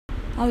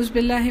اعوذ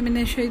باللہ من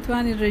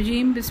الشیطان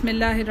الرجیم بسم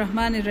اللہ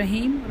الرحمن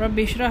الرحیم رب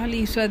اشرح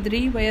لی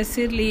صدری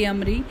ویسر لی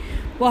امری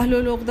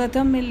واحلل عقدۃ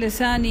من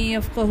لسانی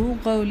یفقہوا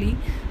قولی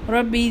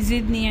ربی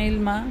زدنی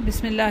علما۔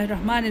 بسم اللہ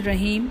الرحمن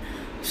الرحیم۔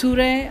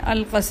 سورہ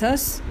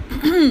القصص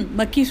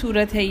مکی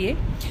صورت ہے یہ،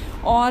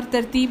 اور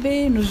ترتیب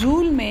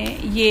نزول میں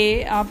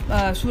یہ آپ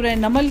سورہ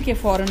نمل کے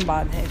فوراً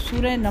بعد ہے۔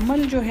 سورہ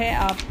نمل جو ہے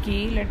آپ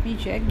کی لیٹ می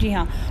چیک، جی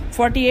ہاں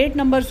 48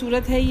 نمبر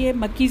صورت ہے یہ،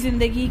 مکی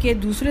زندگی کے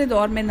دوسرے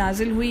دور میں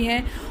نازل ہوئی ہے،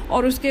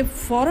 اور اس کے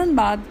فوراً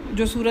بعد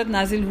جو صورت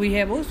نازل ہوئی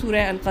ہے وہ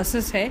سورہ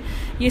القصص ہے۔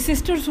 یہ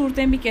سسٹر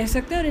صورتیں بھی کہہ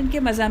سکتے ہیں، اور ان کے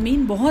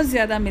مضامین بہت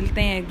زیادہ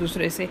ملتے ہیں ایک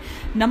دوسرے سے۔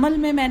 نمل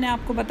میں نے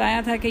آپ کو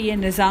بتایا تھا کہ یہ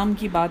نظام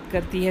کی بات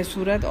کرتی ہے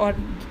صورت، اور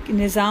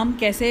نظام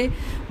کیسے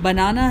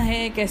بنانا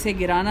ہے، کیسے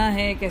گرانا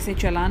ہے، کیسے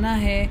چلانا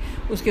ہے،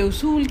 اس کے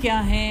اصول کیا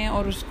ہیں،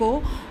 اور اس کو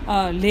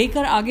لے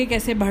کر آگے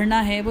کیسے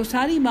بڑھنا ہے، وہ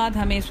ساری بات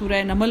ہمیں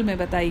سورہ نمل میں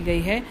بتائی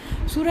گئی ہے۔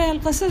 سورہ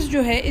القصص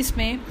جو ہے اس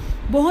میں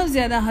بہت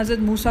زیادہ حضرت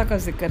موسیٰ کا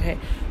ذکر ہے،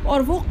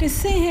 اور وہ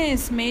قصے ہیں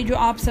اس میں جو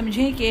آپ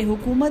سمجھیں کہ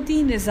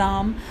حکومتی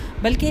نظام،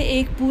 بلکہ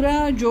ایک پورا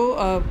جو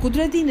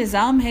قدرتی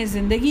نظام ہے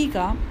زندگی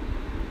کا،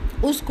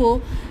 اس کو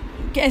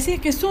ایسے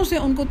قصوں سے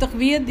ان کو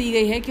تقویت دی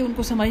گئی ہے کہ ان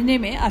کو سمجھنے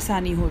میں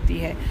آسانی ہوتی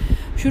ہے۔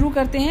 شروع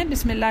کرتے ہیں،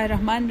 بسم اللہ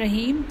الرحمن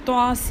الرحیم۔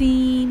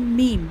 طاسین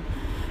میم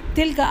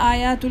تلک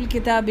آیات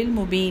الکتاب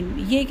المبین،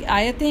 یہ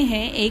آیتیں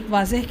ہیں ایک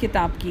واضح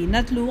کتاب کی۔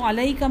 نتلو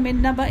علیک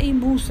من نبأ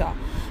موسیٰ،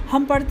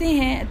 ہم پڑھتے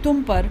ہیں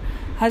تم پر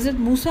حضرت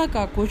موسیٰ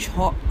کا کچھ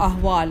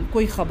احوال،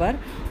 کوئی خبر۔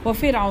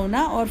 وفرعون،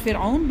 اور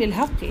فرعون،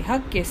 بالحق،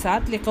 حق کے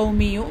ساتھ، لقوم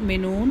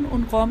یؤمنون،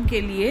 ان قوم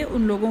کے لیے،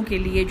 ان لوگوں کے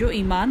لیے جو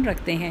ایمان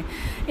رکھتے ہیں۔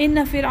 ان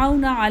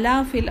فرعون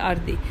علا فی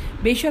الارض،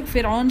 بے شک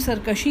فرعون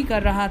سرکشی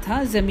کر رہا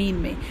تھا زمین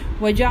میں۔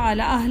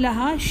 وجعل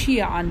اہلہا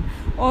شیعا،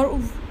 اور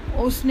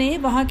اس نے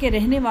وہاں کے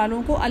رہنے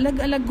والوں کو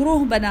الگ الگ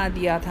گروہ بنا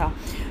دیا تھا۔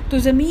 تو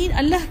زمین،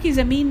 اللہ کی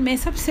زمین میں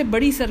سب سے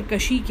بڑی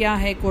سرکشی کیا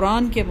ہے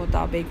قرآن کے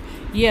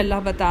مطابق؟ یہ اللہ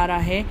بتا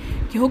رہا ہے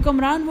کہ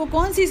حکمران وہ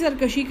کون سی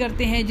سرکشی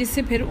کرتے ہیں جس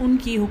سے پھر ان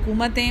کی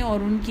حکومتیں اور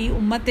ان کی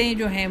امتیں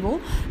جو ہیں وہ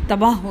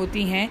تباہ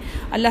ہوتی ہیں۔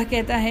 اللہ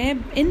کہتا ہے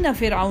ان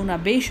فرعون،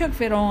 بے شک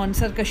فرعون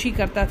سرکشی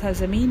کرتا تھا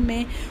زمین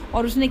میں،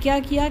 اور اس نے کیا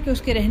کیا کہ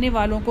اس کے رہنے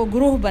والوں کو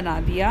گروہ بنا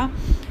دیا۔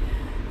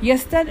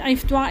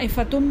 یستضعف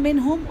طائفۃ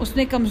منہم، اس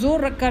نے کمزور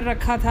کر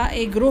رکھا تھا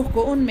ایک گروہ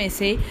کو ان میں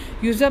سے۔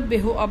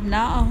 یذبح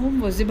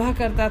ابناءہم، وہ ذبح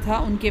کرتا تھا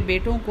ان کے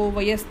بیٹوں کو۔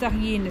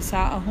 ویستحیی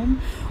نساءہم،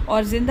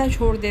 اور زندہ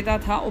چھوڑ دیتا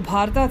تھا،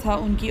 ابھارتا تھا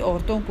ان کی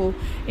عورتوں کو۔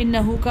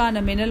 انہ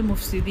کان من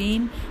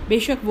المفسدین، بے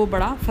شک وہ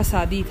بڑا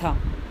فسادی تھا۔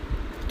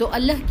 تو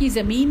اللہ کی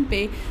زمین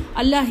پہ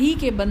اللہ ہی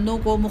کے بندوں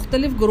کو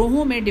مختلف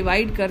گروہوں میں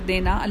ڈیوائیڈ کر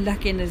دینا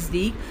اللہ کے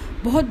نزدیک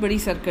بہت بڑی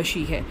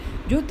سرکشی ہے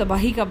جو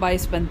تباہی کا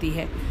باعث بنتی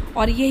ہے۔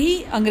 اور یہی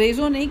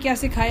انگریزوں نے کیا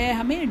سکھایا ہے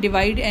ہمیں؟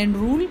 ڈیوائیڈ اینڈ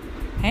رول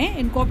ہیں۔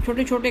 ان کو اب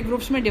چھوٹے چھوٹے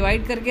گروپس میں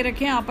ڈیوائیڈ کر کے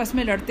رکھیں، آپس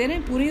میں لڑتے رہیں۔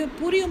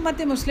 پوری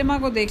امت مسلمہ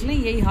کو دیکھ لیں،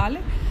 یہی حال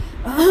ہے،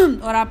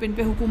 اور آپ ان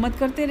پہ حکومت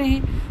کرتے رہیں۔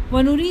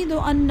 وَنُرِيدُ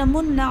أَن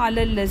نَّمُنَّ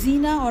عَلَى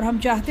الَّذِينَ، اور ہم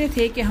چاہتے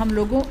تھے کہ ہم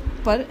لوگوں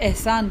پر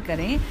احسان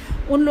کریں،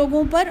 ان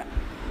لوگوں پر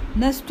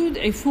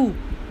نستضعفوا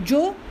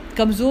جو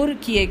کمزور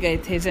کیے گئے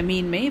تھے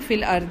زمین میں، فی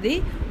الارض،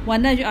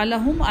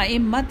 ونجعلہم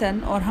ائمۃ،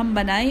 اور ہم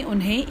بنائیں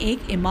انہیں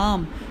ایک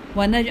امام،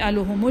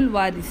 ونجعلہم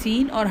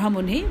الوارثین، اور ہم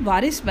انہیں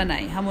وارث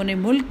بنائیں، ہم انہیں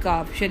ملک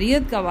کا،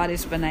 شریعت کا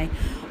وارث بنائیں۔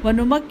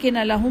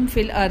 ونمکن لہم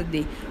فی الارض،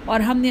 اور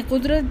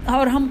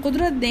ہم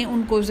قدرت دیں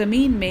ان کو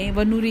زمین میں۔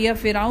 ونری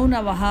فرعون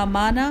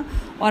وہامان،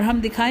 اور ہم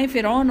دکھائیں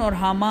فرعون اور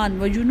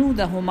حامان،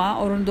 وجنودہما،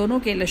 اور ان دونوں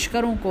کے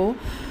لشکروں کو۔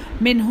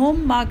 منہم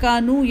ما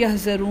کانوا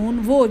یحذرون،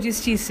 وہ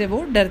جس چیز سے وہ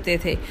ڈرتے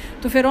تھے۔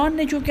 تو فرعون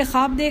نے چونکہ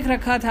خواب دیکھ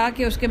رکھا تھا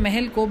کہ اس کے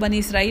محل کو بنی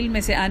اسرائیل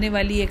میں سے آنے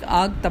والی ایک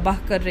آگ تباہ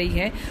کر رہی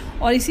ہے،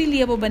 اور اسی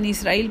لیے وہ بنی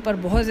اسرائیل پر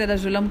بہت زیادہ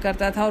ظلم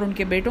کرتا تھا اور ان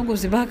کے بیٹوں کو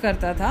ذبح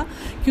کرتا تھا،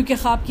 کیونکہ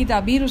خواب کی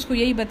تعبیر اس کو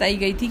یہی بتائی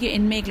گئی تھی کہ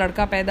ان میں ایک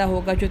لڑکا پیدا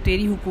ہوگا جو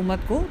تیری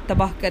حکومت کو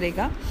تباہ کرے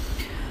گا۔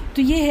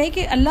 تو یہ ہے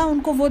کہ اللہ ان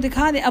کو وہ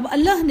دکھا دے۔ اب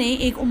اللہ نے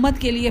ایک امت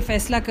کے لیے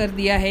فیصلہ کر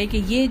دیا ہے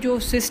کہ یہ جو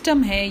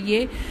سسٹم ہے،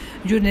 یہ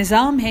جو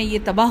نظام ہے، یہ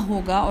تباہ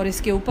ہوگا، اور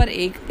اس کے اوپر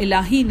ایک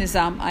الہی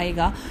نظام آئے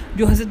گا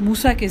جو حضرت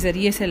موسیٰ کے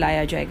ذریعے سے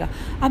لایا جائے گا۔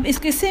 اب اس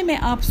قصے میں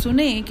آپ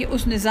سنیں کہ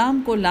اس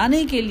نظام کو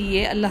لانے کے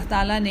لیے اللہ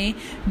تعالیٰ نے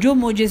جو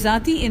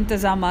معجزاتی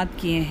انتظامات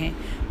کیے ہیں۔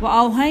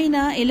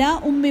 وَأَوْحَيْنَا إِلَىٰ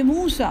أُمِّ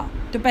مُوسَىٰ،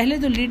 تو پہلے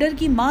تو لیڈر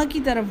کی ماں کی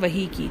طرف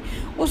وحی کی،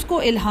 اس کو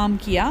الہام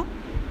کیا،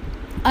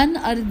 ان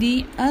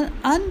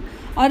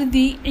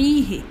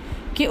اردیعیہ،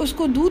 کہ اس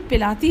کو دودھ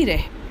پلاتی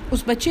رہے،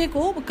 اس بچے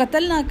کو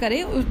قتل نہ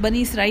کرے، اس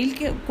بنی اسرائیل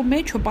کے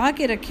میں چھپا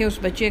کے رکھے اس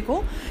بچے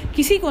کو،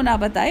 کسی کو نہ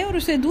بتائے، اور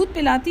اسے دودھ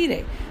پلاتی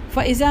رہے۔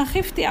 فَإِذَا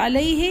خِفْتِ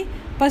عَلَيْهِ،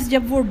 پس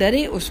جب وہ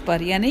ڈرے اس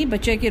پر، یعنی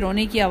بچے کے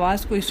رونے کی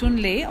آواز کوئی سن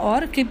لے،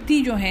 اور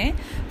قبطی جو ہیں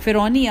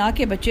فرعونی آ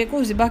کے بچے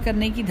کو ذبح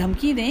کرنے کی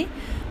دھمکی دیں،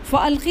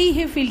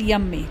 فَأَلْقِيهِ فِي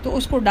الْيَمِّ، تو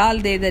اس کو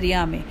ڈال دے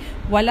دریا میں۔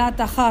 وَلَا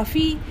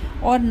تَخَافِي،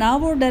 اور نہ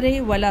وہ ڈرے،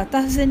 وَلَا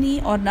تَحْزَنِي،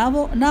 اور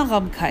نہ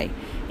غم کھائے،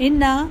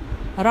 اِنَّا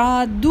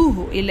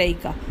رادوہ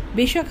الیکا،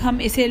 بے شک ہم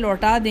اسے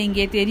لوٹا دیں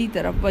گے تیری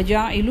طرف،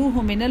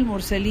 وجاعلوہ من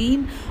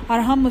المرسلین، اور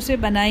ہم اسے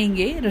بنائیں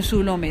گے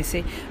رسولوں میں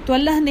سے۔ تو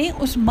اللہ نے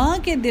اس ماں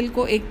کے دل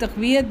کو ایک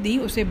تقویت دی،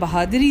 اسے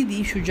بہادری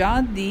دی،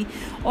 شجاعت دی،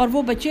 اور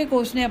وہ بچے کو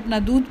اس نے اپنا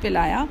دودھ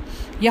پلایا،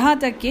 یہاں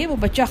تک کہ وہ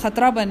بچہ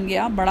خطرہ بن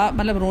گیا، بڑا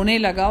مطلب رونے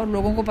لگا، اور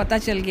لوگوں کو پتہ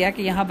چل گیا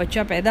کہ یہاں بچہ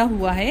پیدا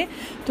ہوا ہے،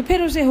 تو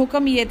پھر اسے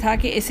حکم یہ تھا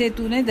کہ اسے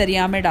تو نے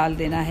دریا میں ڈال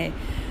دینا ہے۔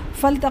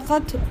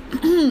 فالتقطہ،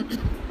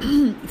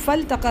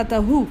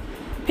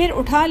 پھر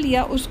اٹھا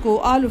لیا اس کو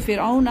آل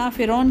فرعون،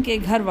 فرعون کے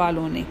گھر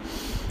والوں نے،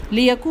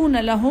 لیکون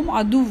لہم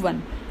عدوا،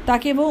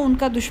 تاکہ وہ ان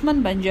کا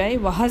دشمن بن جائے،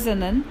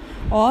 وحزنا،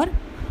 اور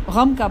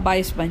غم کا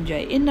باعث بن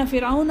جائے۔ ان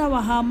فرعون و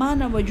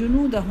حامان و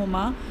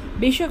جنودہما،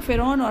 بے شک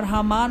فرعون اور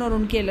حامان اور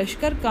ان کے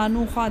لشکر،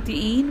 کانوا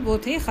خاطئین، وہ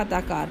تھے خطا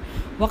کار۔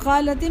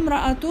 وقالت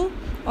امرأۃ،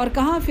 اور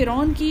کہا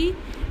فرعون کی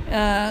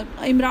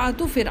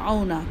امرأۃ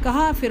فرعون،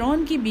 کہا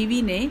فرعون کی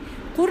بیوی نے،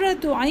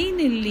 قرۃ عین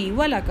لی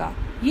ولک،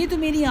 یہ تو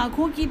میری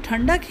آنکھوں کی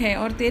ٹھنڈک ہے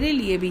اور تیرے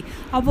لیے بھی۔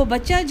 اب وہ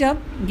بچہ،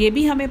 جب یہ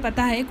بھی ہمیں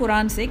پتہ ہے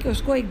قرآن سے کہ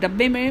اس کو ایک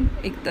ڈبے میں،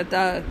 ایک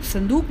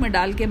صندوق میں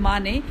ڈال کے ماں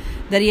نے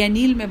دریا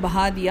نیل میں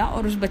بہا دیا،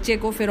 اور اس بچے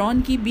کو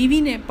فرعون کی بیوی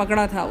نے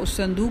پکڑا تھا اس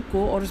صندوق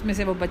کو، اور اس میں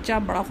سے وہ بچہ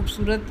بڑا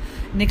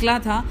خوبصورت نکلا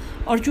تھا،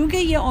 اور چونکہ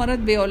یہ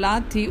عورت بے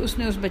اولاد تھی، اس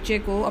نے اس بچے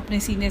کو اپنے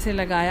سینے سے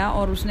لگایا،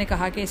 اور اس نے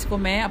کہا کہ اس کو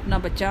میں اپنا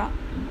بچہ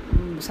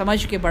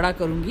سمجھ کے بڑا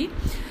کروں گی۔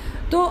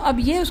 تو اب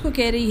یہ اس کو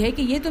کہہ رہی ہے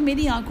کہ یہ تو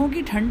میری آنکھوں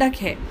کی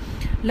ٹھنڈک ہے،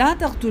 لا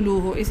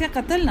تقتلوہ، اسے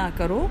قتل نہ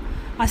کرو،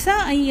 عسیٰ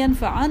ان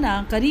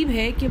ینفعنا، قریب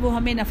ہے کہ وہ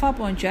ہمیں نفع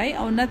پہنچائے،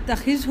 اور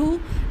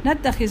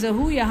نتخذہ،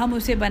 یا ہم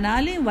اسے بنا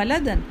لیں،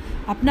 ولدن،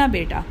 اپنا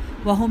بیٹا،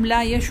 وہم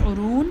لا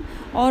یشعرون،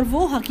 اور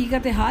وہ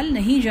حقیقت حال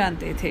نہیں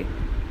جانتے تھے۔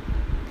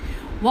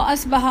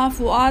 وَأَصْبَحَ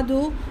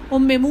فُؤَادُ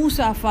أُمِّ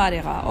مُوسَىٰ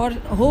فارغا، اور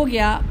ہو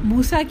گیا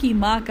موسیٰ کی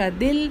ماں کا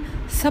دل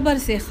صبر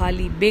سے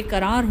خالی، بے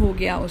قرار ہو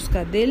گیا اس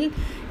کا دل،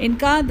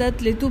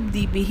 انکادت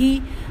لتبدی بہ،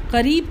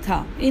 قریب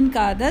تھا،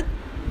 انکادت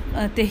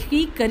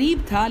تحقیق قریب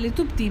تھا،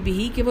 لتبدی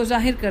بہ، کہ وہ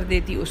ظاہر کر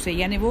دیتی اسے،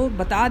 یعنی وہ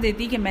بتا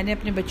دیتی کہ میں نے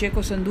اپنے بچے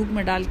کو صندوق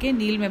میں ڈال کے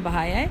نیل میں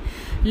بہایا ہے،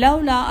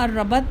 لولا ان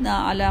ربطنا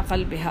علی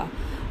قلبہا،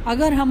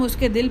 اگر ہم اس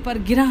کے دل پر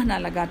گرہ نہ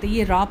لگاتے۔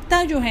 یہ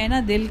رابطہ جو ہے نا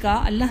دل کا،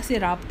 اللہ سے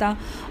رابطہ،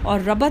 اور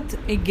ربط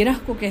ایک گرہ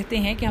کو کہتے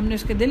ہیں، کہ ہم نے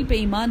اس کے دل پہ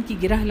ایمان کی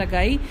گرہ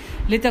لگائی،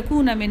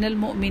 لتکون من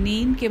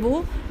المؤمنین، کہ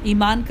وہ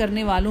ایمان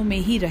کرنے والوں میں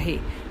ہی رہے۔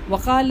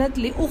 وقالت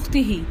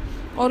لأختہ،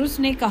 اور اس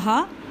نے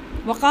کہا،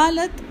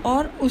 وقالت،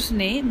 اور اس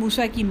نے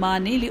موسیٰ کی ماں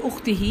نے،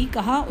 لأختہ،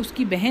 کہا اس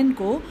کی بہن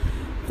کو،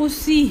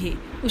 قصیہ،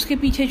 اس کے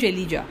پیچھے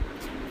چلی جا،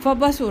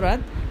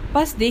 فبصرت،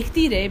 پس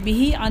دیکھتی رہے،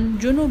 بہ عن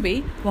جنب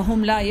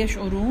وہم لا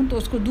یشعرون، تو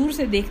اس کو دور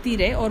سے دیکھتی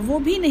رہے اور وہ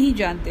بھی نہیں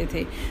جانتے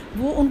تھے،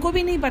 وہ ان کو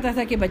بھی نہیں پتا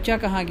تھا کہ بچہ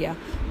کہاں گیا۔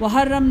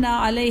 وحرمنا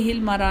علیہ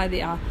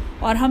المراضع،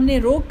 اور ہم نے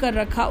روک کر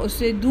رکھا اس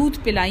سے دودھ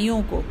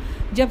پلائیوں کو۔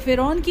 جب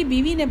فرعون کی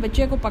بیوی نے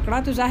بچے کو پکڑا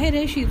تو ظاہر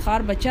ہے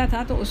شیرخوار بچہ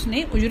تھا، تو اس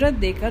نے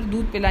اجرت دے کر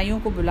دودھ پلائیوں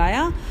کو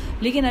بلایا،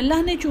 لیکن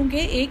اللہ نے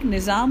چونکہ ایک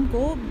نظام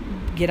کو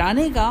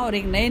گرانے کا اور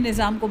ایک نئے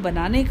نظام کو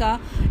بنانے کا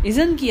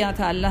اذن کیا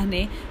تھا اللہ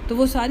نے، تو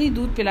وہ ساری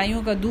دودھ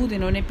پلائیوں کا دودھ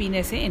انہوں نے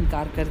پینے سے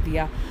انکار کر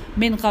دیا،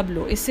 من قبل،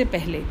 اس سے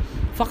پہلے۔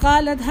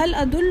 فقالت هل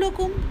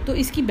ادلکم، تو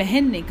اس کی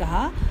بہن نے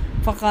کہا،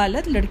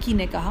 فقالت، لڑکی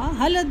نے کہا،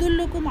 هل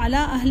ادلکم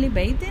علی اہل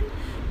بیت،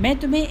 میں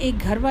تمہیں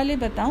ایک گھر والے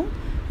بتاؤں،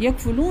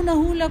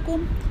 یکفلونہ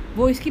لکم،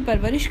 وہ اس کی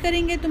پرورش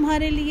کریں گے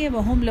تمہارے لیے،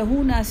 وہم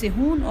لہو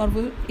ناصحون، اور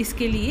وہ اس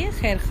کے لیے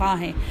خیر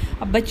خواہ ہیں۔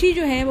 اب بچی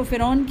جو ہے وہ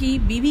فرعون کی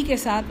بیوی کے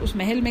ساتھ اس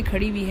محل میں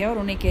کھڑی ہوئی ہے اور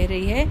انہیں کہہ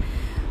رہی ہے،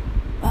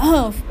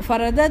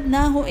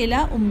 فرددناہ الی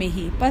امہ،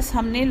 پس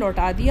ہم نے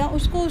لوٹا دیا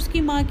اس کو اس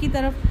کی ماں کی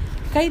طرف،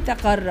 کئی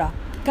تقرہ،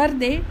 کر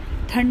دے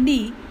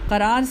ٹھنڈی،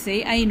 قرار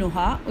سے،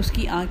 عینہا، اس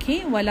کی آنکھیں،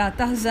 ولا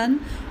تحزن،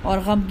 اور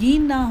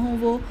غمگین نہ ہوں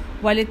وہ،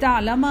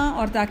 ولتعلم،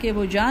 اور تاکہ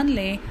وہ جان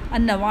لیں،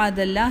 ان وعد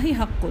اللہ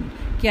حق،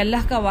 کہ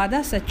اللہ کا وعدہ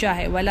سچا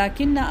ہے،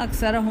 ولیکن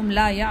اکثرہم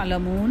لا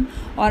یعلمون،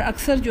 اور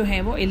اکثر جو ہیں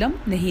وہ علم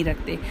نہیں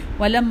رکھتے۔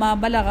 ولما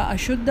بلغ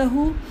اشدہ،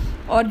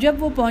 اور جب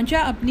وہ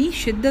پہنچا اپنی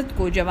شدت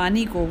کو،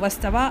 جوانی کو،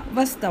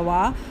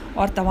 واستوى،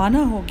 اور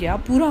توانا ہو گیا،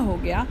 پورا ہو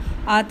گیا،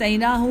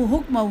 آتیناہ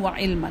حکما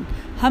وعلما،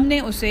 ہم نے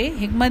اسے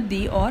حکمت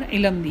دی اور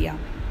علم دیا۔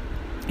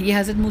 یہ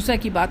حضرت موسیٰ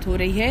کی بات ہو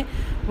رہی ہے۔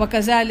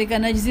 وَكَذَلِكَ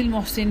نَجْزِي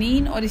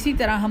الْمُحْسِنِينَ، اور اسی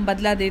طرح ہم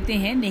بدلہ دیتے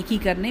ہیں نیکی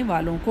کرنے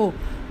والوں کو۔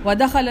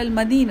 وَدَخَلَ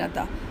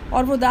الْمَدِينَةَ،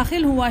 اور وہ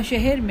داخل ہوا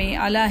شہر میں،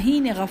 عَلَى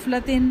حِينِ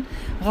غفلت،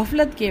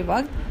 غفلت کے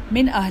وقت،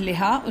 من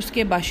اہلہا، اس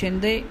کے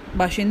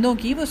باشندوں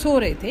کی، وہ سو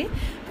رہے تھے،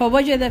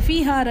 فوجد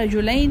فیہا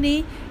رجلین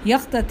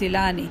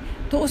یقتتلان،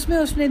 تو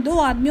اس نے دو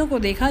آدمیوں کو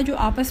دیکھا جو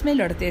آپس میں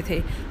لڑتے تھے،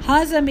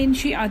 ھذا من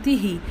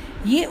شیعتہ،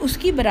 یہ اس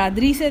کی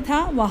برادری سے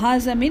تھا،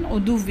 وھذا من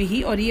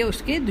عدوہ، اور یہ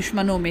اس کے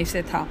دشمنوں میں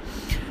سے تھا،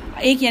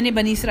 ایک یعنی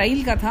بنی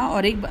اسرائیل کا تھا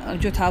اور ایک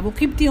جو تھا وہ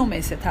قبطیوں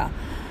میں سے تھا۔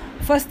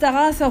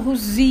 فاستغاثہ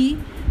الذی،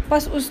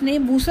 پس اس نے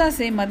موسیٰ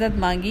سے مدد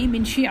مانگی،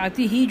 من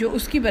شیعتہ، جو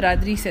اس کی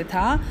برادری سے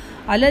تھا،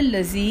 علی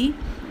الذی،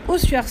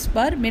 اس شخص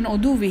پر، من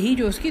عدوہ،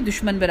 جو اس کی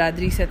دشمن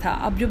برادری سے تھا۔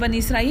 اب جو بنی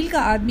اسرائیل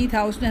کا آدمی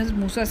تھا اس نے حضرت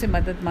موسیٰ سے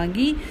مدد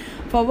مانگی،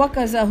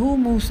 فوقظہ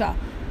موسیٰ،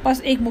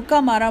 پس ایک مکہ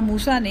مارا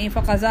موسیٰ نے،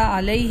 فقضا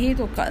علیہ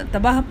تو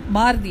تباہ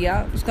مار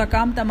دیا، اس کا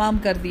کام تمام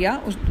کر دیا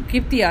اس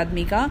قبطی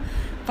آدمی کا۔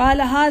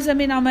 قال ھذا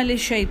من عمل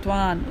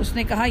الشیطان، اس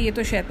نے کہا یہ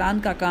تو شیطان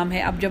کا کام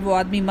ہے۔ اب جب وہ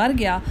آدمی مر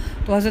گیا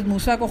تو حضرت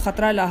موسیٰ کو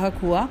خطرہ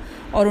لاحق ہوا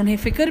اور انہیں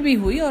فکر بھی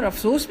ہوئی اور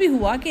افسوس بھی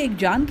ہوا کہ ایک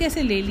جان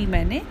کیسے لے لی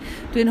میں نے،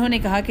 تو انہوں نے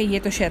کہا کہ یہ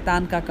تو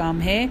شیطان کا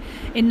کام ہے۔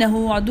 انہ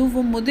عدو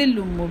مضل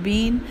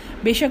مبین،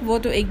 بے شک وہ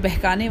تو ایک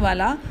بہکانے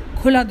والا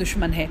کھلا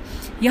دشمن ہے۔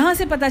 یہاں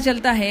سے پتہ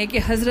چلتا ہے کہ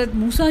حضرت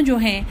موسیٰ جو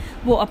ہیں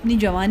وہ اپنی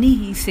جوانی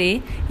ہی سے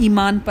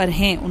ایمان پر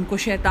ہیں، ان کو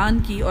شیطان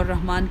کی اور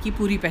رحمان کی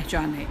پوری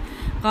پہچان ہے۔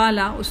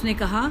 قالا، اس نے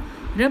کہا،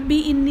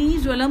 ربی انی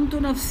ظلمت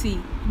نفسی،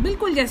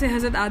 بالکل جیسے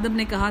حضرت آدم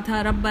نے کہا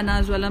تھا ربنا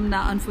ظلمنا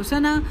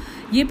انفسنا،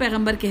 یہ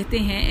پیغمبر کہتے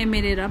ہیں اے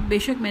میرے رب بے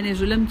شک میں نے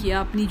ظلم کیا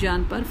اپنی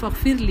جان پر،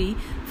 فاغفر لی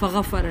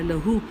فغفر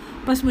لہ،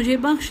 پس مجھے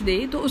بخش دے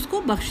تو اس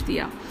کو بخش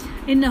دیا۔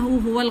 انہ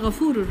هو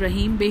الغفور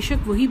الرحیم، بے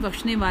شک وہی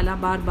بخشنے والا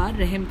بار بار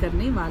رحم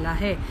کرنے والا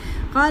ہے۔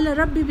 قال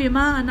رب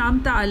بما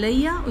انعمت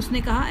علی، اس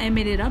نے کہا اے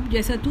میرے رب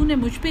جیسا تو نے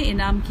مجھ پہ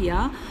انعام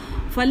کیا،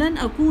 فلن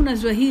اکون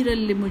ظہیرا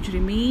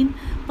للمجرمین،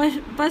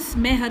 پس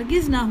میں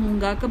ہرگز نہ ہوں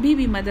گا کبھی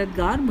بھی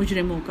مددگار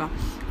مجرموں کا۔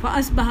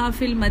 فاصبح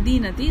فی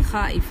المدینۃ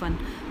خائفا،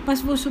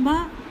 پس وہ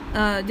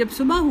جب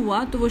صبح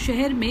ہوا تو وہ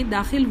شہر میں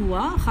داخل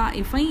ہوا،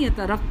 خائفا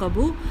یترقب،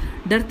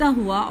 ڈرتا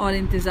ہوا اور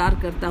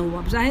انتظار کرتا ہوا،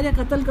 اب ظاہر ہے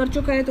قتل کر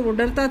چکا ہے تو وہ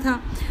ڈرتا تھا۔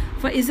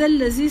 فاذا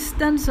الذی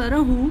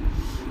استنصرہ،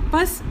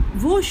 پس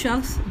وہ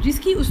شخص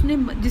جس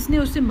نے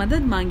اس سے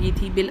مدد مانگی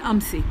تھی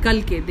بالامس،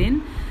 کل کے دن،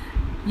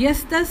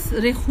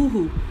 یستصرخہ،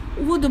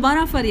 وہ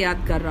دوبارہ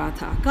فریاد کر رہا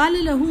تھا۔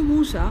 قال لہ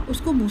موسیٰ،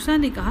 اس کو موسیٰ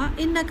نے کہا،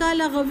 انک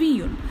لغوی،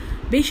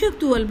 بے شک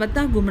تو البتہ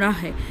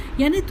گمراہ ہے،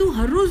 یعنی تو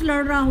ہر روز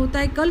لڑ رہا ہوتا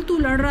ہے، کل تو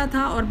لڑ رہا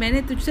تھا اور میں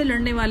نے تجھ سے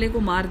لڑنے والے کو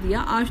مار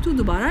دیا، آج تو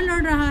دوبارہ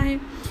لڑ رہا ہے۔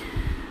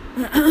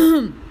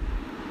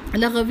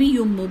 لغوی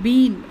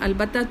مبین،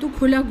 البتہ تو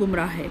کھلا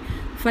گمراہ ہے۔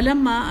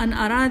 فلما ان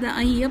اراد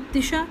ان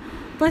یبطش،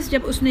 پس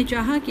جب اس نے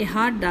چاہا کہ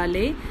ہاتھ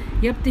ڈالے،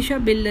 یبطش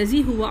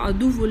بالذی هو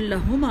عدو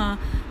لہما،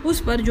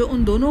 اس پر جو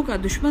ان دونوں کا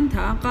دشمن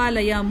تھا، قال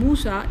یا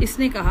موسیٰ، اس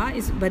نے کہا،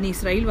 اس بنی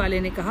اسرائیل والے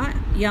نے کہا،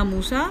 یا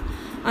موسیٰ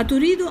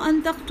اترید ان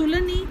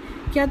تقتلنی،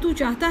 کیا تو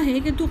چاہتا ہے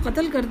کہ تو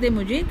قتل کر دے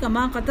مجھے،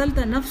 کما قتلت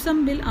نفسا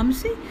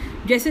بالامس،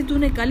 جیسے تو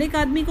نے کل ایک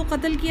آدمی کو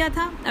قتل کیا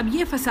تھا۔ اب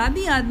یہ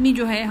فسادی آدمی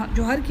جو ہے،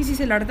 جو ہر کسی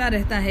سے لڑتا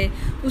رہتا ہے،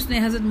 اس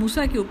نے حضرت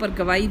موسیٰ کے اوپر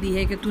گواہی دی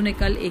ہے کہ تو نے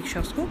کل ایک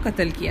شخص کو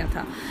قتل کیا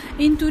تھا۔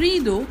 ان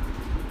تریدو،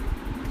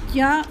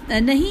 کیا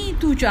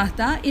نہیں تو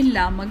چاہتا،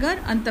 الا مگر،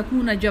 ان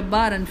تکون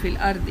جبارا فی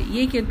الارض،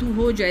 یہ کہ تو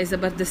ہو جائے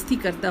زبردستی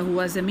کرتا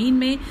ہوا زمین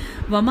میں،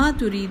 وما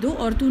تریدو،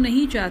 اور تو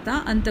نہیں چاہتا،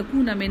 ان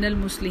تکون من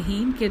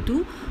المصلحین، کہ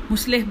تو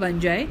مصلح بن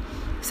جائے،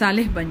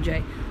 صالح بن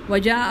جائے۔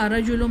 وجاء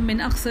رجل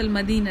من اقصى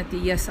المدینۃ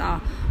یسعی،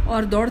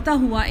 اور دوڑتا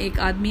ہوا ایک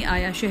آدمی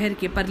آیا شہر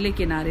کے پرلے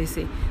کنارے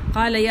سے۔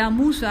 قال یا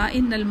موسیٰ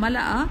ان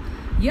الملأ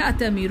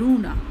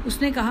یأتمرون،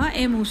 اس نے کہا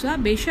اے موسیٰ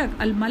بے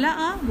شک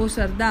الملأ، وہ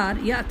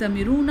سردار،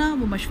 یأتمرون،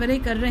 وہ مشورے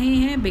کر رہے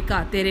ہیں،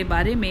 بکا، تیرے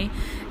بارے میں،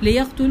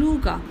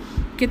 لیقتلوک،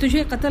 کہ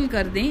تجھے قتل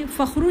کر دیں،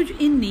 فخرج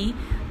انی،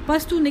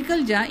 پس تو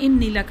نکل جا،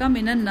 انی لک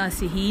من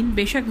الناصحین،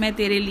 بے شک میں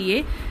تیرے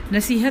لیے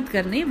نصیحت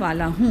کرنے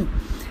والا ہوں۔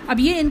 اب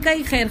یہ ان کا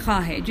ایک خیر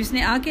خواہ ہے جس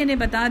نے آ کے انہیں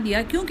بتا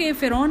دیا، کیونکہ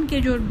فرعون کے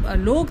جو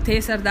لوگ تھے،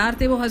 سردار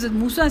تھے، وہ حضرت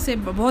موسیٰ سے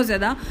بہت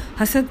زیادہ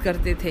حسد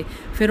کرتے تھے۔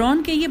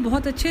 فرعون کے یہ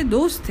بہت اچھے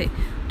دوست تھے،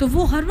 تو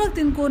وہ ہر وقت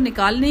ان کو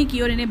نکالنے کی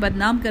اور انہیں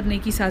بدنام کرنے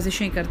کی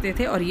سازشیں کرتے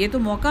تھے، اور یہ تو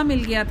موقع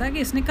مل گیا تھا کہ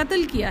اس نے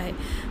قتل کیا ہے۔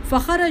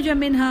 فخرج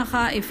منہا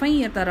خائفا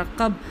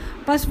یترقب،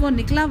 پس وہ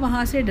نکلا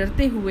وہاں سے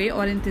ڈرتے ہوئے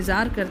اور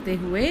انتظار کرتے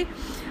ہوئے۔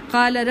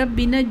 قال رب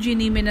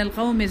نجنی من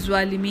القوم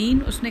الظالمین،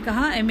 اس نے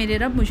کہا اے میرے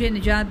رب مجھے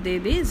نجات دے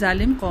دے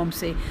ظالم قوم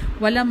سے۔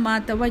 ولما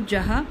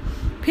توجہ،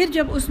 پھر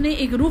جب اس نے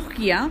ایک رخ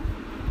کیا،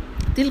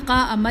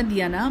 تلقاء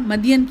مدینہ،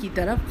 مدین کی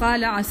طرف،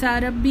 قال عسى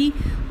ربی،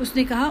 اس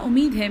نے کہا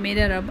امید ہے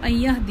میرا رب، ان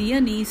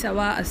یہدینی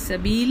سواء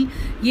السبیل،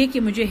 یہ کہ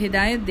مجھے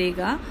ہدایت دے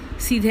گا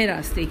سیدھے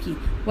راستے کی۔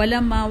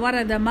 ولما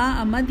ورد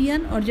ماء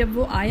مدین، اور جب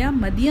وہ آیا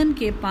مدین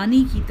کے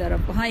پانی کی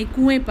طرف، وہاں ایک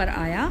کنویں پر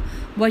آیا،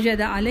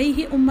 وجد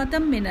علیہ امۃ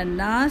من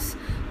الناس،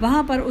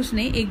 وہاں پر اس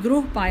نے ایک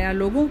گروہ پایا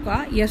لوگوں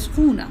کا،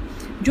 یسقون،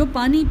 جو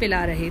پانی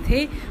پلا رہے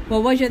تھے،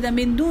 ووجد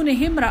من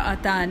دونہم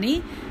امرأتان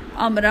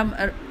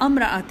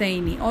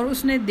امرأتین، اور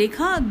اس نے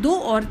دیکھا دو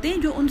عورتیں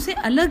جو ان سے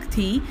الگ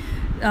تھیں،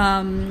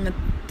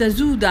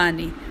 تذودان،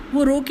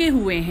 وہ روکے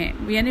ہوئے ہیں،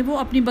 یعنی وہ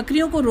اپنی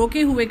بکریوں کو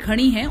روکے ہوئے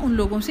کھڑی ہیں ان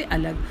لوگوں سے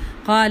الگ۔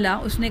 قالا،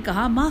 اس نے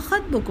کہا ما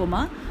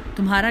خطبکما،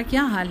 تمہارا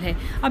کیا حال ہے؟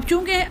 اب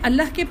چونکہ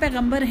اللہ کے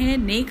پیغمبر ہیں،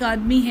 نیک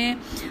آدمی ہیں،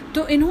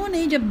 تو انہوں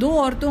نے جب دو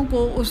عورتوں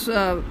کو اس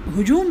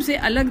ہجوم سے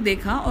الگ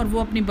دیکھا اور وہ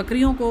اپنی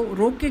بکریوں کو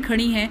روک کے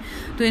کھڑی ہیں،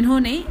 تو انہوں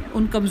نے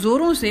ان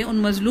کمزوروں سے، ان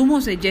مظلوموں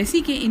سے، جیسی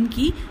کہ ان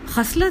کی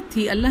خصلت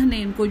تھی، اللہ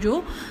نے ان کو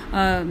جو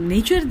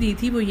نیچر دی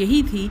تھی وہ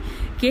یہی تھی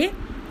کہ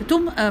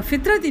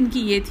فطرت ان کی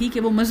یہ تھی کہ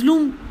وہ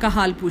مظلوم کا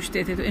حال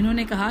پوچھتے تھے، تو انہوں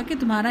نے کہا کہ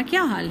تمہارا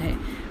کیا حال ہے؟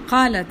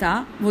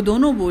 قالتا، وہ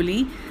دونوں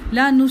بولیں،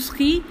 لا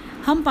نسقی،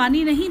 ہم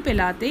پانی نہیں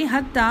پلاتے،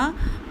 حتی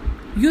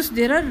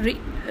یصدر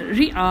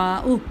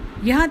الرعاء،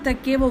 یہاں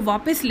تک کہ وہ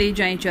واپس لے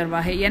جائیں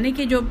چرواہے، یعنی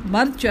کہ جو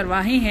مرد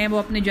چرواہے ہیں وہ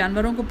اپنے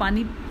جانوروں کو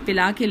پانی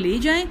پلا کے لے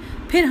جائیں،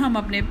 پھر ہم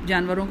اپنے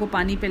جانوروں کو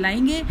پانی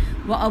پلائیں گے۔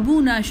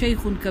 وَأَبُونَا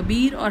شَيْخٌ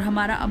کبیر، اور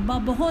ہمارا ابا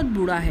بہت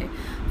بوڑھا ہے۔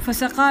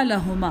 فَسَقَىٰ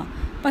لَهُمَا،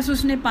 پس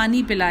اس نے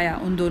پانی پلایا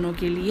ان دونوں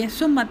کے لیے۔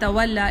 ثُمَّ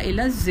تَوَلَّىٰ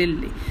إِلَى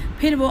الظِّلِّ،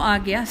 پھر وہ آ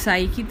گیا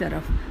سائے کی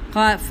طرف۔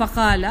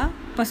 فَقَالَ،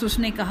 پس اس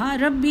نے کہا،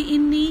 ربی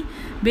انی،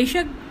 بے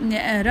شک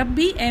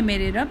ربی اے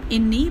میرے رب،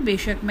 انی بے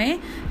شک میں،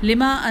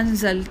 لما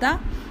انزلتا،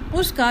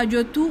 اس کا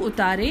جو تو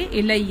اتارے،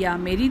 الیہ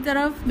میری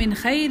طرف، من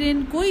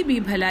خیرن کوئی بھی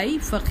بھلائی،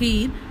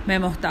 فقیر میں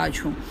محتاج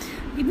ہوں۔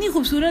 اتنی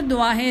خوبصورت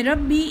دعا ہے،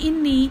 ربی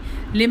انی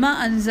لما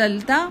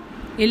انزلتا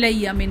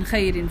الیہ من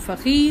خیرن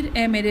فقیر،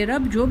 اے میرے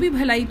رب جو بھی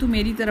بھلائی تو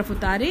میری طرف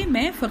اتارے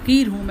میں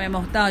فقیر ہوں، میں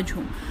محتاج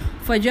ہوں۔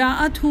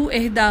 فجاءتہ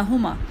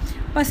احداہما،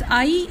 پس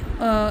آئی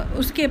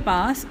اس کے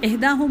پاس،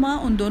 احداہما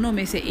ان دونوں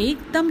میں سے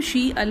ایک،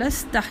 تمشی علی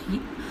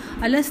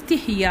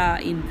استحیاء،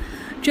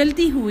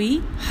 چلتی ہوئی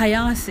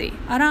حیا سے،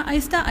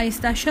 آہستہ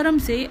آہستہ شرم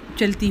سے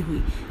چلتی ہوئی۔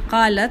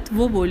 قالت،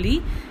 وہ بولی،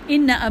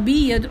 ان ابی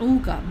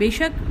یدعوک، بے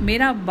شک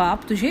میرا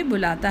باپ تجھے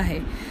بلاتا ہے،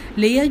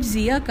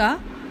 لیجزیک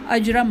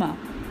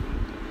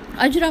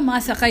اجر ما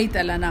سقیت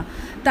لنا،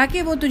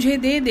 تاکہ وہ تجھے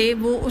دے دے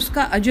وہ اس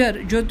کا اجر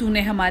جو تو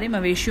نے ہمارے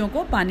مویشیوں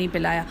کو پانی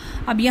پلایا۔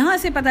 اب یہاں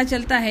سے پتہ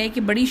چلتا ہے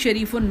کہ بڑی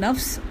شریف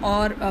النفس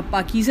اور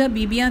پاکیزہ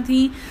بیبیاں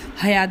تھیں،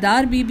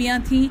 حیادار بیبیاں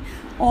تھیں،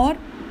 اور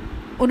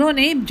انہوں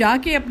نے جا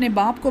کے اپنے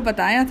باپ کو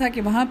بتایا تھا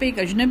کہ وہاں پہ ایک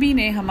اجنبی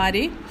نے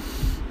ہمارے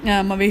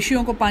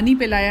مویشیوں کو پانی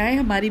پلایا ہے،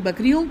 ہماری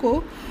بکریوں کو۔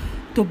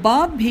 تو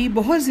باپ بھی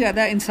بہت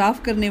زیادہ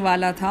انصاف کرنے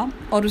والا تھا،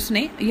 اور اس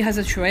نے، یہ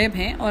حضرت شعیب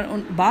ہیں، اور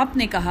باپ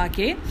نے کہا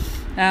کہ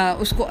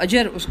اس کو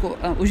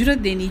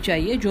اجرت دینی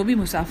چاہیے، جو بھی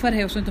مسافر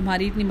ہے اس نے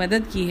تمہاری اتنی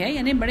مدد کی ہے،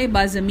 یعنی بڑے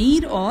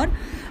باضمیر اور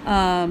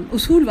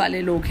اصول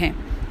والے لوگ ہیں۔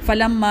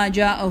 فلما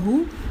جاءہ،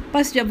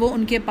 پس جب وہ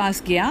ان کے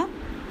پاس گیا،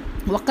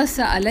 وقص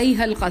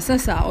علیہ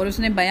القصص، اور اس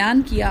نے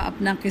بیان کیا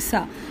اپنا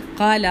قصہ،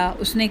 قال،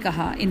 اس نے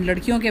کہا، ان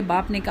لڑکیوں کے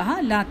باپ نے کہا،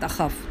 لا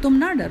تخف، تم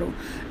نہ ڈرو،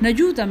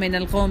 نجوت من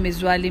القوم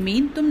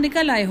الظالمین، تم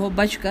نکل آئے ہو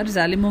بچ کر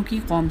ظالموں کی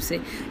قوم سے۔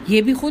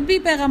 یہ بھی خود بھی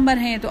پیغمبر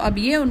ہیں، تو اب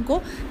یہ ان کو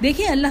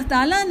دیکھیں، اللہ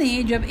تعالیٰ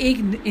نے جب ایک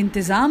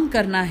انتظام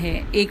کرنا ہے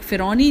ایک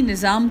فرعونی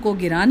نظام کو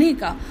گرانے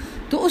کا،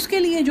 تو اس کے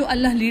لیے جو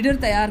اللہ لیڈر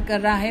تیار کر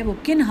رہا ہے وہ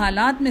کن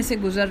حالات میں سے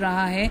گزر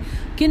رہا ہے،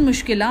 کن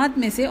مشکلات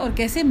میں سے، اور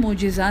کیسے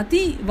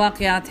معجزاتی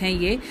واقعات ہیں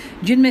یہ،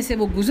 جن میں سے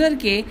وہ گزر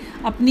کے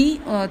اپنی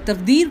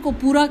تقدیر کو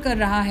پورا کر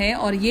رہا ہے،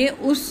 اور یہ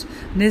اس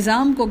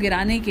نظام کو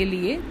گرانے کے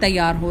لیے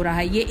تیار ہو رہا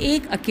ہے۔ یہ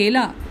ایک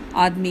اکیلا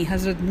آدمی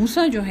حضرت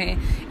موسیٰ جو ہیں،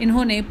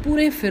 انہوں نے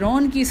پورے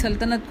فرعون کی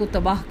سلطنت کو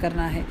تباہ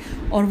کرنا ہے،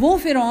 اور وہ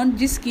فرعون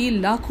جس کی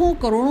لاکھوں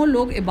کروڑوں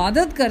لوگ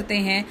عبادت کرتے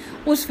ہیں،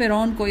 اس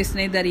فرعون کو اس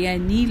نے دریائے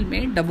نیل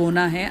میں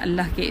ڈبونا ہے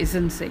اللہ کے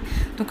اذن سے۔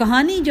 تو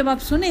کہانی جب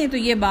آپ سنیں تو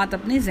یہ بات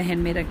اپنے ذہن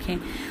میں رکھیں۔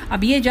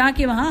 اب یہ جا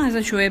کے وہاں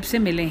حضرت شعیب سے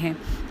ملے ہیں۔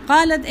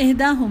 قالت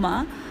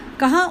احداہما،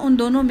 کہا ان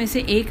دونوں میں سے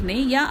ایک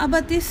نے، یا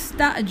ابت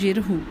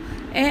استاجرہ،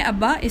 اے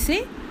ابا اسے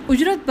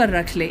اجرت پر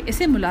رکھ لے،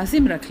 اسے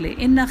ملازم رکھ لے۔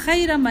 ان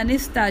خیر من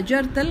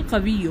استاجرت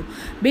القوی،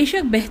 بے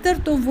شک بہتر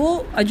تو وہ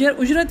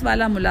اجرت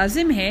والا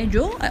ملازم ہے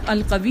جو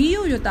القوی،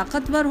 جو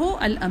طاقتور ہو،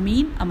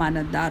 الامین،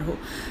 امانت دار ہو۔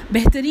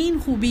 بہترین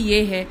خوبی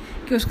یہ ہے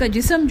کہ اس کا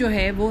جسم جو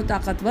ہے وہ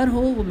طاقتور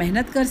ہو، وہ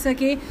محنت کر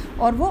سکے،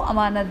 اور وہ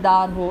امانت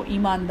دار ہو،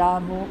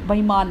 ایماندار ہو، بے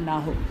ایمان نہ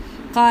ہو۔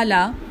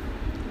 قالا،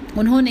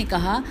 انہوں نے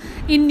کہا،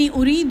 انی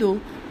اریدو،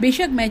 بے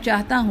شک میں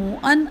چاہتا ہوں،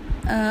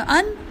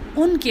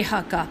 ان کے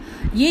حقا،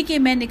 یہ کہ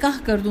میں نکاح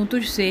کر دوں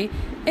تجھ سے،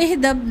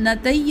 اہدب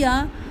نتیا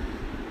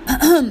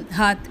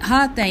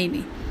ہاتین،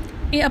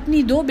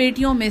 اپنی دو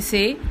بیٹیوں میں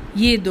سے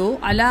یہ دو،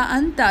 علی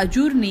ان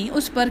تاجرنی،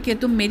 اس پر کہ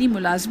تم میری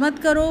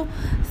ملازمت کرو،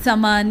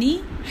 ثمانی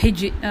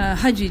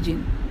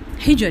حججن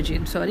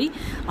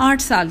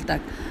 8 سال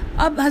تک۔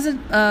 اب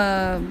حضرت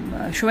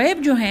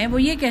شعیب جو ہیں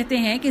وہ یہ کہتے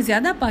ہیں کہ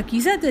زیادہ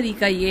پاکیزہ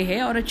طریقہ یہ ہے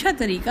اور اچھا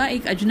طریقہ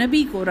ایک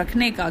اجنبی کو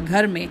رکھنے کا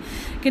گھر میں،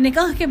 کہ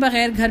نکاح کے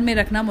بغیر گھر میں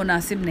رکھنا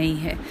مناسب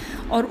نہیں ہے،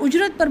 اور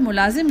اجرت پر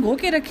ملازم گو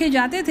کے رکھے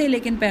جاتے تھے،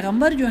 لیکن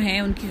پیغمبر جو ہیں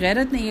ان کی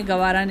غیرت نے یہ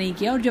گوارا نہیں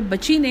کیا، اور جب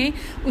بچی نے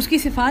اس کی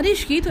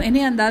سفارش کی تو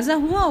انہیں اندازہ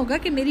ہوا ہوگا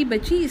کہ میری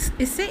بچی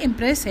اس سے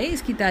امپریس ہے،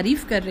 اس کی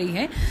تعریف کر رہی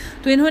ہے،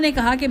 تو انہوں نے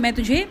کہا کہ میں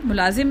تجھے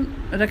ملازم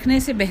رکھنے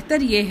سے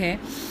بہتر یہ ہے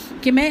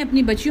کہ میں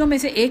اپنی بچیوں میں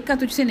سے ایک کا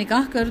تجھ سے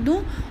نکاح کر دوں،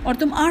 اور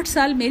تم 8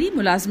 سال میری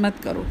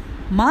ملازمت کرو۔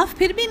 معاف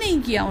پھر بھی نہیں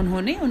کیا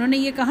انہوں نے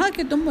یہ کہا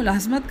کہ تم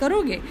ملازمت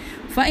کرو گے۔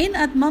 فَإِنْ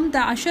أَتْمَمْتَ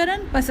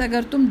عَشَرًا، پس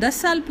اگر تم 10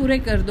 سال پورے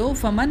کر دو،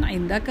 فَمِنْ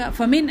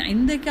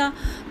عِنْدَكَ،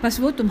 پس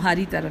وہ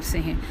تمہاری طرف سے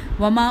ہیں۔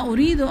 وَمَا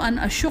أُرِيدُ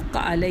أَنْ أَشُقَّ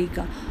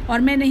عَلَيْكَ، اور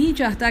میں نہیں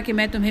چاہتا کہ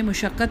میں تمہیں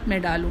مشقت میں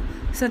ڈالوں۔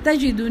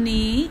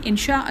 سَتَجِدُنِي إِنْ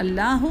شَاءَ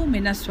اللَّهُ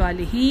مِنَ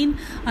الصَّالِحِينَ،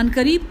 ان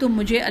قریب تم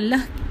مجھے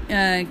اللہ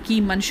کی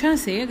منشا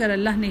سے، اگر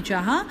اللہ نے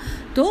چاہا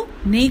تو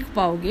نیک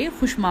پاؤ گے،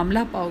 خوش معاملہ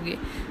پاؤ گے۔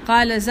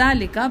 قال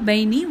ذالک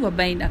بینی و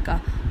بینک،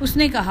 اس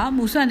نے کہا،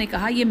 موسیٰ نے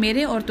کہا، یہ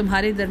میرے اور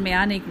تمہارے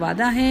درمیان ایک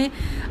وعدہ ہے،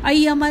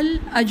 ایما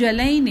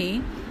الاجلین،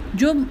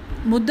 جو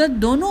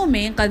مدت دونوں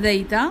میں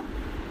قضیتا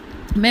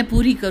میں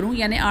پوری کروں،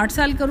 یعنی 8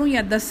 سال کروں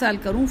یا 10 سال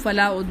کروں،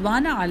 فلا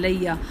عدوان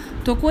علیہ،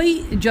 تو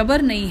کوئی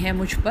جبر نہیں ہے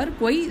مجھ پر،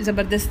 کوئی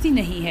زبردستی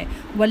نہیں ہے۔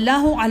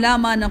 واللہ علی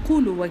ما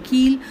نقول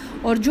وکیل،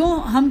 اور جو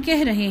ہم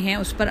کہہ رہے ہیں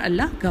اس پر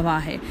اللہ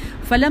گواہ ہے۔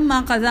 فلما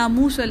قضا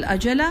موسیٰ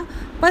الاجل،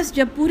 پس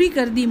جب پوری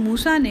کر دی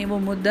موسیٰ نے وہ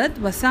مدت،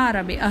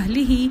 وسار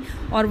بأہلہ،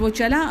 اور وہ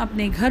چلا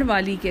اپنے گھر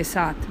والی کے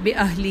ساتھ،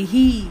 بأہلہ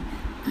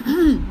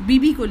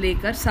بیوی کو لے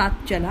کر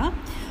ساتھ چلا،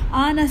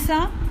 آنسا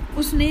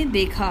اس نے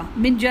دیکھا،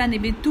 من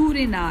جانب طور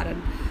نارن،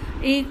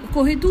 ایک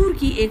کوہ طور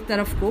کی ایک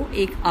طرف کو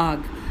ایک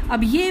آگ۔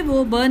 اب یہ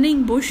وہ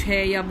برننگ بش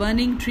ہے یا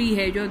برننگ ٹری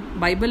ہے جو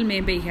بائبل میں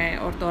بھی ہے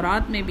اور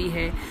تورات میں بھی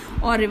ہے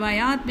اور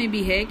روایات میں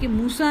بھی ہے کہ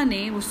موسیٰ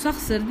نے وہ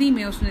سخت سردی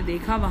میں اس نے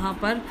دیکھا وہاں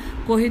پر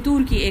کوہ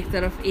طور کی ایک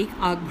طرف ایک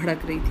آگ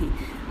بھڑک رہی تھی۔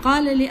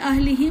 قال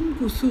لأہلہم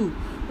کثوا،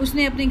 اس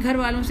نے اپنے گھر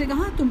والوں سے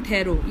کہا تم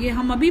ٹھہرو، یہ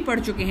ہم ابھی پڑھ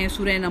چکے ہیں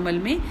سورہ نمل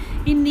میں،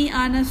 انی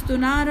آنست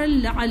نارا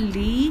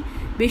لعلی،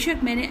 بے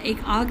شک میں نے ایک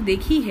آگ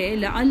دیکھی ہے،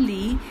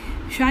 لعلی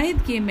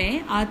شاید کہ میں،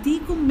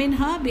 آتیکم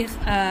منہا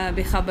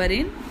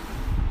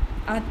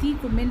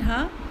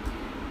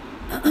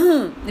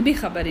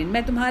بخبرن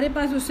میں تمہارے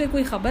پاس اس سے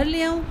کوئی خبر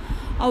لے آؤں،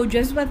 او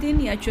جذبتن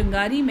یا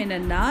چنگاری من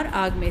النار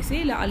آگ میں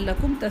سے،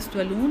 لعلکم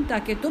تستولون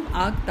تاکہ تم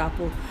آگ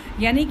تاپو،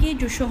 یعنی کہ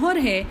جو شوہر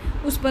ہے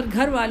اس پر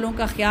گھر والوں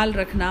کا خیال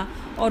رکھنا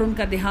اور ان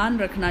کا دھیان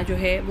رکھنا جو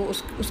ہے وہ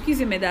اس کی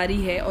ذمہ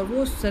داری ہے، اور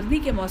وہ سردی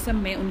کے موسم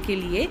میں ان کے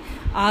لیے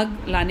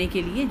آگ لانے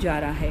کے لیے جا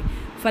رہا ہے۔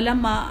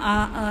 فلما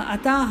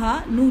اتاہا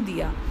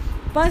نودیا،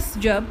 پس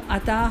جب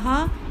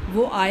اتاہا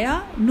وہ آیا،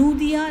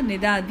 نودیا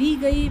ندا دی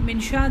گئی، من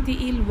شاطئ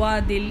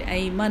الوادی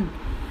الایمن،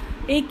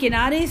 ایک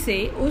کنارے سے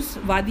اس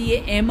وادی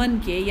ایمن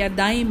کے یا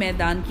دائیں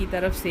میدان کی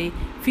طرف سے،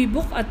 فی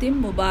بقعۃ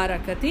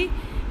مبارکۃ،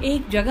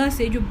 ایک جگہ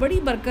سے جو بڑی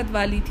برکت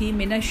والی تھی،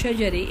 من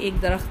الشجر،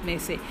 ایک درخت میں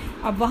سے۔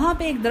 اب وہاں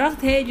پہ ایک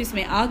درخت ہے جس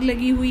میں آگ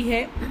لگی ہوئی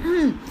ہے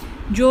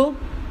جو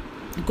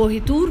کوہ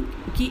طور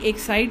کی ایک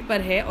سائڈ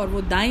پر ہے، اور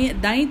وہ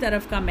دائیں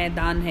طرف کا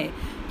میدان ہے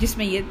جس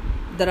میں یہ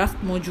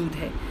درخت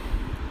موجود ہے۔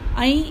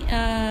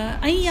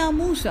 یا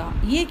موسیٰ،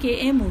 یہ کہ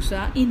اے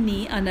موسیٰ،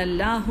 انی انا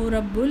اللہ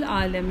رب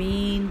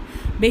العالمین،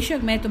 بے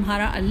شک میں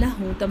تمہارا اللہ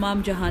ہوں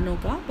تمام جہانوں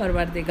کا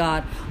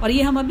پروردگار۔ اور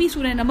یہ ہم ابھی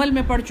سورہ نمل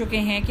میں پڑھ چکے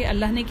ہیں کہ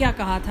اللہ نے کیا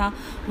کہا تھا،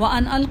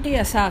 وَأَنْ أَلْقِ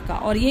عَصَاكَ،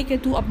 اور یہ کہ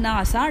تو اپنا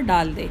عصا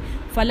ڈال دے،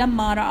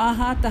 فَلَمَّا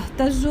رَآهَا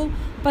تَهْتَزُّ،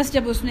 پس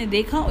جب اس نے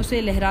دیکھا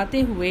اسے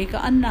لہراتے ہوئے،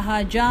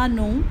 كَأَنَّهَا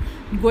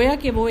جَانٌ، گویا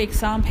کہ وہ ایک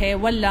سانپ ہے،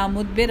 وَلَّا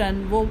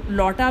مُدْبِرًا، وہ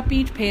لوٹا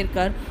پیٹ پھیر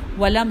کر،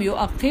 وَلَمْ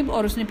يُعَقِّبْ،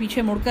 اور اس نے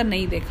پیچھے مڑ کر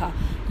نہیں دیکھا۔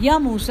 یا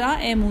موسیٰ،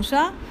 اے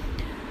موسیٰ،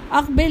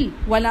 اقبل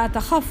ولا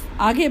تخف،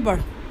 آگے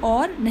بڑھ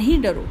اور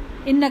نہیں ڈرو،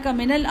 انک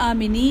من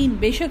الآمنین،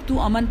 بے شک تو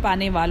امن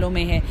پانے والوں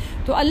میں ہے۔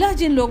 تو اللہ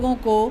جن لوگوں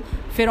کو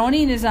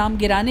فرعونی نظام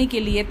گرانے کے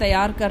لیے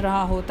تیار کر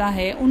رہا ہوتا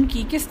ہے، ان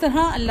کی کس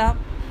طرح اللہ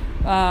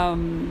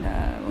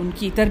ان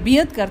کی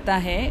تربیت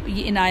کرتا ہے،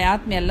 یہ ان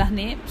آیات میں اللہ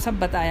نے سب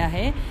بتایا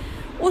ہے۔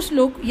 اس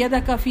لوگ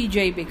یدک فی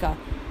جیبک،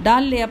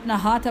 ڈال لے اپنا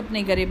ہاتھ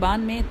اپنے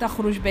گریبان میں،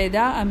 تخرج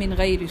بیضاء من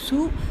غیر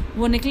سوء،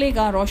 وہ نکلے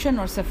گا روشن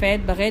اور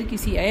سفید بغیر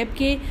کسی عیب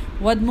کے،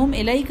 وَاضْمُمْ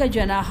إِلَيْكَ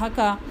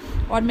جَنَاحَكَ،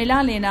 اور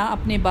ملا لینا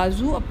اپنے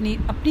بازو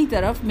اپنی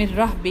طرف، من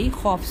رہب،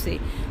 خوف سے،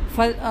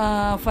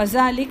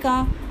 فَذَلِكَ،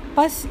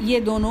 پس یہ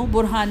دونوں،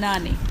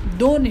 برہانان،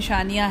 دو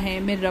نشانیاں ہیں،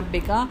 من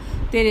ربک،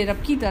 تیرے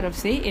رب کی طرف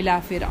سے، الی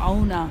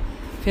فرعون،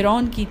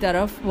 فرعون کی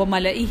طرف،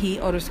 وملئہ،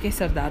 اور اس کے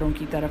سرداروں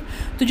کی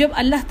طرف۔ تو جب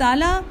اللہ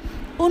تعالیٰ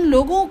ان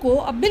لوگوں کو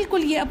اب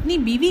بالکل یہ اپنی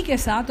بیوی کے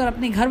ساتھ اور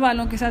اپنے گھر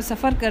والوں کے ساتھ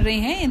سفر کر رہے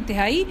ہیں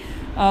انتہائی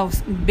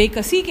بے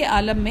کسی کے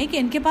عالم میں، کہ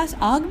ان کے پاس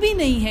آگ بھی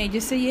نہیں ہے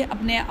جس سے یہ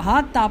اپنے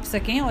ہاتھ تاپ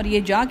سکیں، اور یہ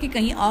جا کے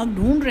کہیں آگ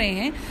ڈھونڈ رہے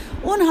ہیں،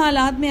 ان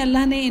حالات میں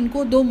اللہ نے ان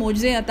کو دو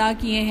معجزے عطا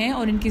کیے ہیں،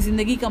 اور ان کی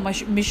زندگی کا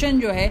مشن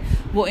جو ہے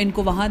وہ ان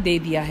کو وہاں دے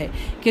دیا ہے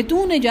کہ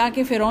تو نے جا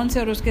کے فرعون سے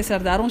اور اس کے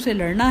سرداروں سے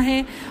لڑنا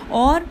ہے،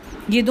 اور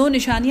یہ دو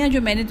نشانیاں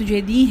جو میں نے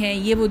تجھے دی ہیں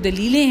یہ وہ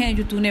دلیلیں ہیں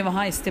جو تو نے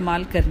وہاں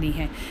استعمال کرنی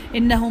ہیں۔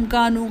 انہم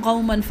کانوا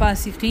قوما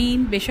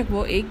فاسقین، بے شک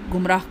وہ ایک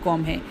گمراہ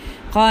قوم ہے۔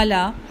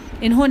 قالا،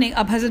 انہوں نے،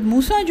 اب حضرت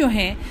موسیٰ جو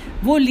ہیں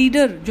وہ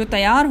لیڈر جو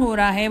تیار ہو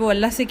رہا ہے وہ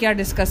اللہ سے کیا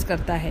ڈسکس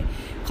کرتا ہے،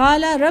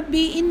 قالا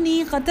ربی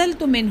انی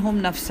قتلت منہم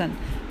نفسا،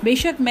 بے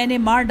شک میں نے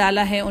مار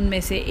ڈالا ہے ان میں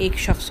سے ایک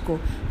شخص کو،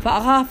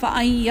 فاخاف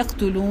ان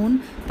یقتلون،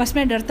 پس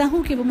میں ڈرتا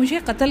ہوں کہ وہ مجھے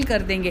قتل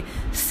کر دیں گے۔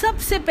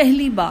 سب سے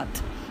پہلی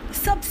بات،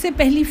 سب سے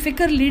پہلی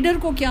فکر لیڈر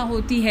کو کیا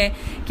ہوتی ہے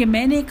کہ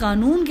میں نے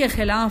قانون کے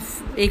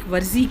خلاف ایک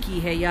ورزی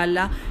کی ہے یا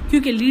اللہ،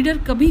 کیونکہ لیڈر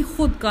کبھی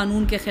خود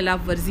قانون کے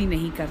خلاف ورزی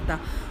نہیں کرتا۔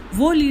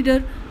 وہ لیڈر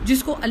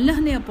جس کو اللہ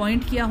نے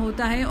اپوائنٹ کیا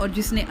ہوتا ہے اور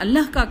جس نے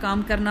اللہ کا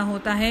کام کرنا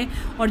ہوتا ہے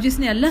اور جس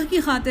نے اللہ کی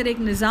خاطر ایک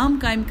نظام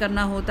قائم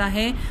کرنا ہوتا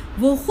ہے،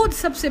 وہ خود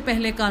سب سے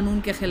پہلے قانون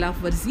کے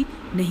خلاف ورزی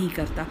نہیں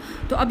کرتا۔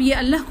 تو اب یہ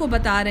اللہ کو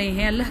بتا رہے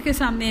ہیں، اللہ کے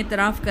سامنے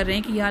اعتراف کر رہے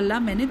ہیں کہ یا اللہ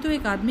میں نے تو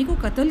ایک آدمی کو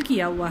قتل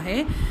کیا ہوا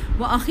ہے،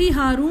 وَأَخِي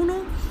ہارون،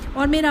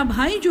 اور میرا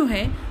بھائی جو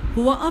ہے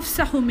ہوا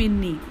افصح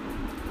منی،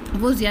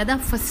 وہ زیادہ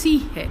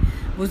فصیح ہے،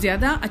 وہ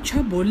زیادہ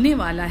اچھا بولنے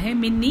والا ہے،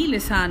 منی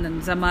لسانن،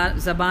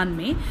 زبان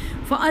میں،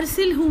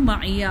 فَأَرْسِلْهُ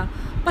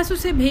مَعِيَ، پس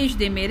اسے بھیج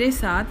دے میرے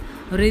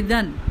ساتھ،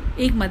 ردن،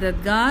 ایک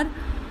مددگار،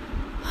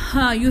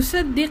 ہاں،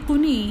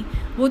 یصدقنی،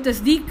 وہ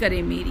تصدیق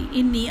کرے میری،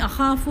 انی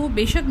اخاف،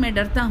 بے شک میں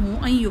ڈرتا ہوں،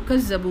 ان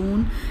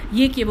یکذبون،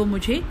 یہ کہ وہ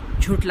مجھے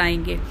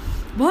جھٹلائیں گے۔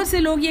 بہت سے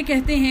لوگ یہ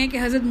کہتے ہیں کہ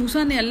حضرت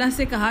موسیٰ نے اللہ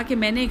سے کہا کہ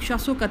میں نے ایک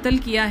شخص کو قتل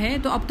کیا ہے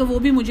تو اب تو وہ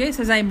بھی مجھے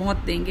سزائے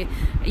موت دیں گے.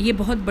 یہ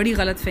بہت بڑی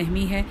غلط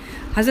فہمی ہے.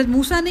 حضرت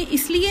موسیٰ نے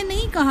اس لیے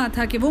نہیں کہا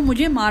تھا کہ وہ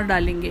مجھے مار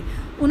ڈالیں گے.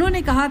 انہوں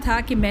نے کہا تھا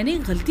کہ میں نے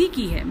غلطی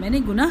کی ہے, میں نے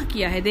گناہ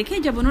کیا ہے. دیکھیں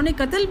جب انہوں نے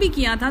قتل بھی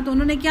کیا تھا تو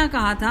انہوں نے کیا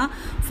کہا تھا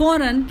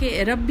فوراً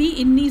کہ ربی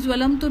انی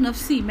ظلمت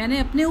نفسی, میں نے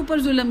اپنے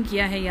اوپر ظلم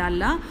کیا ہے یا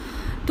اللہ.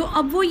 تو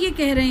اب وہ یہ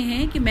کہہ رہے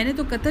ہیں کہ میں نے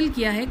تو قتل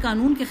کیا ہے,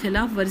 قانون کے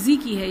خلاف ورزی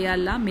کی ہے یا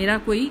اللہ, میرا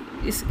کوئی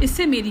اس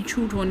سے میری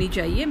چھوٹ ہونی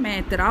چاہیے, میں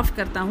اعتراف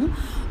کرتا ہوں.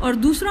 اور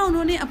دوسرا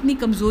انہوں نے اپنی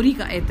کمزوری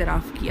کا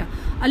اعتراف کیا.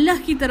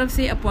 اللہ کی طرف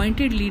سے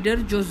اپوائنٹڈ لیڈر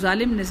جو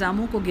ظالم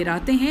نظاموں کو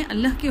گراتے ہیں,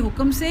 اللہ کے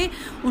حکم سے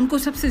ان کو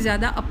سب سے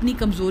زیادہ اپنی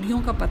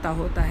کمزوریوں کا پتہ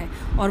ہوتا ہے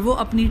اور وہ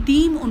اپنی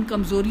ٹیم ان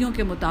کمزوریوں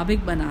کے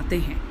مطابق بناتے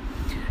ہیں.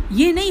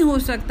 یہ نہیں ہو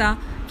سکتا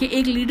کہ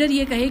ایک لیڈر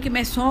یہ کہے کہ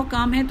میں 100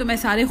 کام ہیں تو میں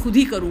سارے خود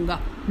ہی کروں گا.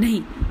 نہیں,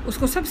 اس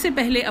کو سب سے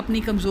پہلے اپنی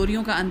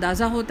کمزوریوں کا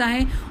اندازہ ہوتا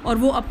ہے اور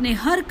وہ اپنے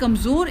ہر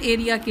کمزور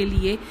ایریا کے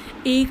لیے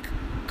ایک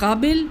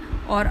قابل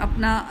اور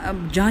اپنا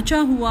جانچا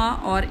ہوا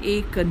اور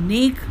ایک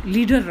نیک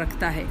لیڈر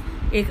رکھتا ہے,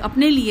 ایک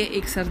اپنے لیے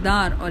ایک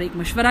سردار اور ایک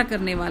مشورہ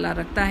کرنے والا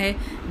رکھتا ہے,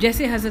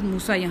 جیسے حضرت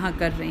موسیٰ یہاں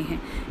کر رہے ہیں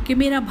کہ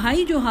میرا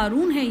بھائی جو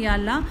ہارون ہے یا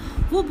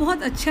اللہ وہ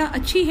بہت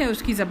اچھی ہے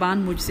اس کی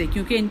زبان مجھ سے,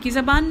 کیونکہ ان کی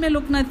زبان میں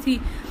لکنت تھی,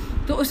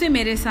 تو اسے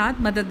میرے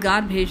ساتھ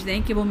مددگار بھیج دیں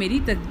کہ وہ میری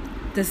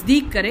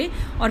تصدیق کرے.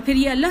 اور پھر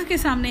یہ اللہ کے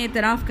سامنے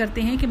اعتراف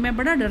کرتے ہیں کہ میں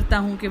بڑا ڈرتا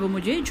ہوں کہ وہ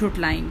مجھے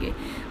جھٹلائیں گے.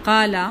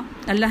 قالا,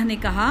 اللہ نے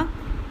کہا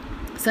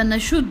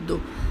سنشد,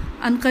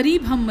 ان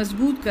قریب ہم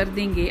مضبوط کر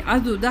دیں گے,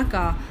 عضدک,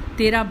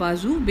 تیرا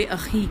بازو, بے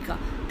اخی کا,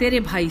 تیرے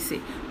بھائی سے,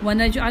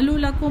 ونجعل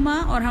لکما,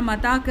 اور ہم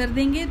عطا کر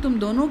دیں گے تم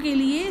دونوں کے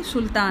لیے,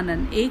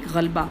 سلطانن, ایک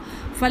غلبہ,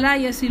 فلا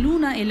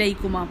یصلون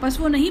الیکما, پس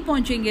وہ نہیں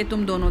پہنچیں گے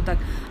تم دونوں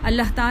تک.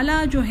 اللہ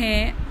تعالیٰ جو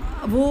ہے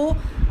وہ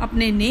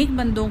اپنے نیک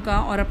بندوں کا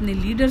اور اپنے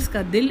لیڈرز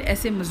کا دل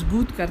ایسے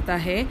مضبوط کرتا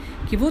ہے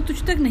کہ وہ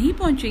تجھ تک نہیں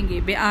پہنچیں گے,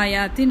 بے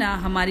آیاتنا,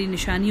 ہماری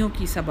نشانیوں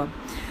کی سبب.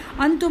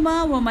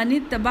 انتما ومن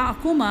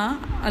اتبعکما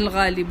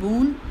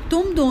الغالبون,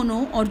 تم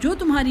دونوں اور جو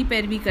تمہاری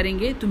پیروی کریں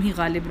گے تم ہی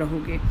غالب رہو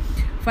گے.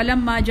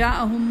 فلما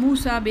جاءہم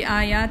موسیٰ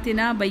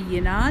بآیاتنا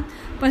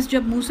بینات, پس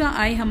جب موسیٰ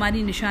آئے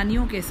ہماری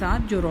نشانیوں کے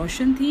ساتھ جو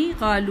روشن تھی,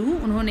 قالو,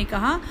 انہوں نے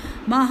کہا,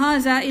 ما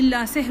ھذا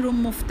الا سحر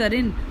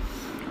مفترن,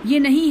 یہ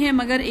نہیں ہے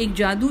مگر ایک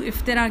جادو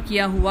افترا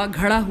کیا ہوا,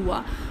 گھڑا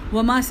ہوا.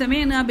 وما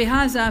سمعنا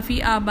بھذا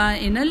فی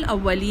آبائنا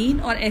الاولین,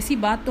 اور ایسی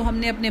بات تو ہم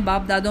نے اپنے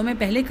باپ دادوں میں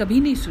پہلے کبھی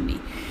نہیں سنی.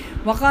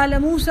 وقال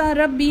موسیٰ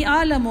ربی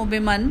اعلم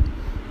بمن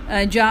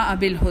جاء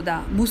بالہدی,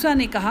 موسیٰ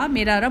نے کہا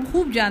میرا رب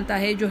خوب جانتا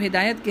ہے جو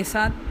ہدایت کے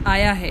ساتھ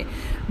آیا ہے,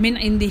 من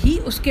عندہ,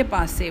 اس کے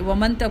پاس سے,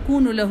 ومن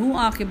تکون لہ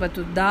عاقبۃ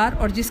الدار,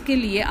 اور جس کے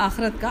لیے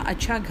آخرت کا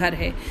اچھا گھر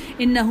ہے.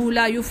 انہ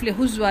لا یفلح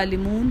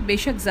الظالمون, بے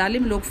شک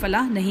ظالم لوگ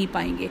فلاح نہیں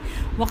پائیں گے.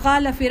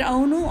 وقال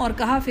فرعون, اور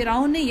کہا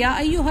فرعون نے, یا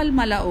ایھا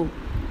الملأ,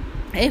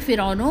 اے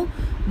فرعونو,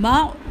 ما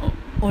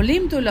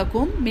علمت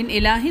لکم من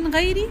الہ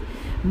غیری,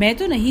 میں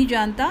تو نہیں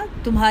جانتا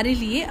تمہارے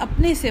لیے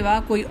اپنے سوا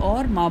کوئی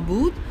اور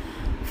معبود.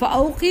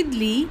 فاوقد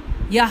لی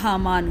یا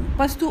حامان,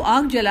 پس تو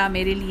آگ جلا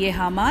میرے لیے,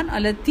 حامان,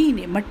 علی الطین,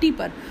 مٹی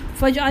پر.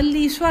 فاجعل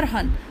لی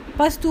صرحا,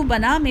 پس تو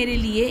بنا میرے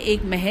لیے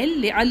ایک محل,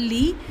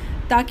 لعلی,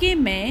 تاکہ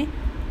میں,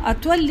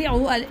 اطلع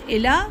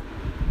الی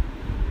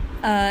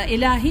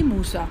الہ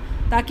موسیٰ,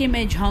 تاکہ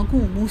میں جھانکوں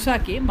موسیٰ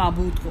کے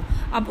معبود کو.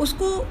 اب اس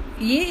کو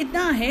یہ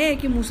اتنا ہے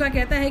کہ موسیٰ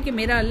کہتا ہے کہ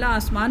میرا اللہ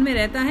آسمان میں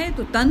رہتا ہے,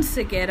 تو طنز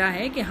سے کہہ رہا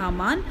ہے کہ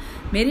حامان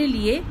میرے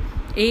لیے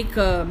ایک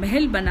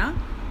محل بنا,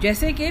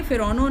 جیسے کہ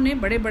فرعونوں نے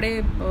بڑے بڑے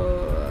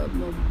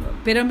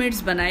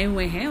پیرامڈز بنائے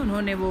ہوئے ہیں,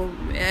 انہوں نے وہ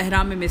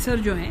اہرام مصر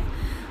جو ہیں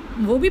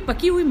وہ بھی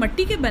پکی ہوئی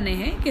مٹی کے بنے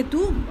ہیں کہ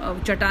تو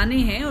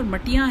چٹانیں ہیں اور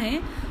مٹیاں ہیں,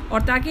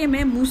 اور تاکہ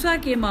میں موسیٰ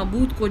کے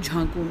معبود کو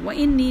جھانکوں.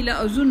 وَإِنِّي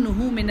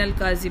لَأَظُنُّهُ مِنَ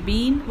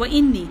الْكَاذِبِينَ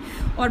وَإِنِّي,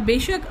 اور بے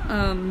شک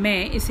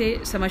میں اسے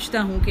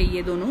سمجھتا ہوں کہ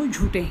یہ دونوں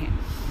جھوٹے ہیں.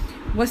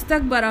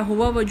 وَاسْتَكْبَرَ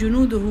هُوَ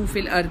وَجُنُودُهُ فِي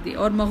الْأَرْضِ,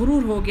 اور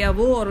مغرور ہو گیا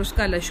وہ اور اس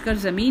کا لشکر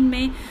زمین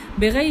میں,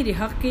 بغیر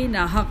حق,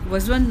 ناحق.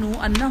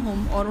 وَظَنُّوا أَنَّهُمْ,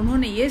 اور انہوں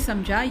نے یہ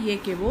سمجھا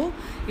یہ کہ وہ,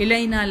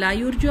 إِلَيْنَا لَا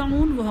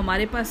يُرْجَعُونَ, وہ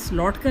ہمارے پاس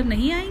لوٹ کر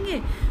نہیں آئیں گے.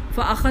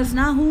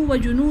 فَأَخَذْنَاهُ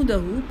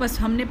وَجُنُودَهُ, پس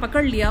ہم نے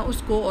پکڑ لیا اس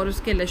کو اور اس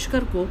کے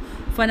لشکر کو.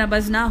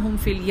 فَنَبَذْنَاهُمْ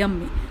فِي الْيَمِّ,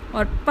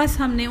 اور پس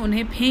ہم نے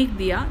انہیں پھینک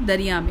دیا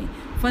دریا میں.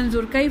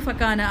 فَانظُرْ كَيْفَ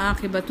كَانَ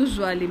عَاقِبَةُ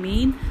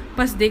الظَّالِمِينَ,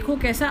 پس دیکھو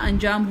کیسا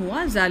انجام ہوا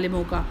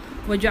ظالموں کا.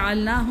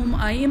 وَجَعَلْنَاهُمْ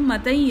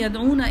أَئِمَّةً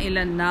يَدْعُونَ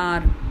إِلَى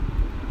النَّارِ,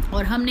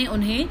 اور ہم نے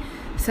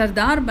انہیں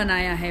سردار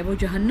بنایا ہے, وہ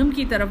جہنم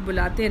کی طرف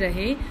بلاتے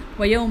رہے.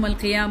 وَيَوْمَ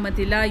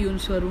الْقِيَامَةِ لَا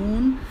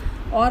يُنصَرُونَ,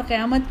 اور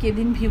قیامت کے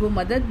دن بھی وہ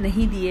مدد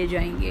نہیں دیے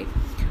جائیں گے.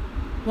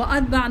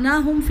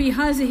 وَأَتْبَعْنَاهُمْ فِي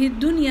هَذِهِ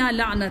الدُّنْيَا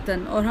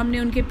لَعْنَةً, اور ہم نے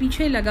ان کے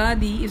پیچھے لگا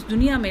دی اس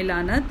دنیا میں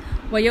لعنت.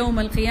 وَيَوْمَ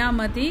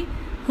الْقِيَامَةِ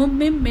هُمْ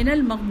مِنَ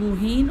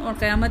الْمَقْبُوحِينَ, اور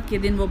قیامت کے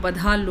دن وہ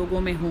بدحال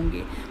لوگوں میں ہوں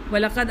گے.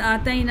 وَلَقَدْ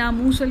آتَيْنَا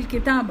مُوسَى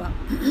الْكِتَابَ,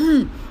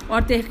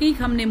 اور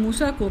تحقیق ہم نے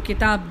موسیٰ کو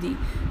کتاب دی.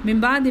 مِن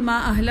بَعْدِ مَا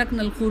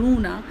أَهْلَكْنَا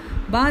الْقُرُونَ,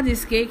 بعد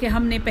اس کے کہ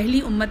ہم نے پہلی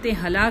امتیں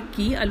ہلاک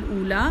کی.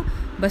 الْأُولَى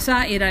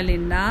بَصَائِرَ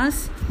لِلنَّاسِ,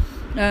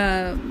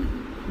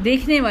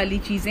 دیکھنے والی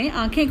چیزیں،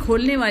 آنکھیں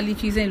کھولنے والی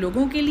چیزیں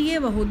لوگوں کے لیے،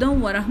 وہدی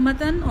و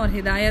رحمتاً اور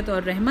ہدایت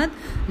اور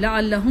رحمت،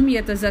 لعلہم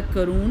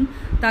یتذکرون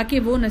تاکہ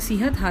وہ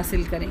نصیحت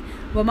حاصل کریں،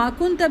 وما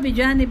کنت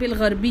بجانب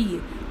الغربی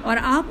اور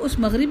آپ اس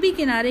مغربی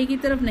کنارے کی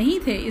طرف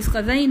نہیں تھے، اذ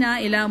قضینا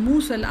الی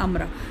موسیٰ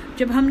الامر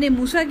جب ہم نے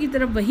موسیٰ کی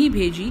طرف وحی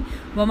بھیجی،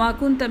 وما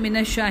کنت من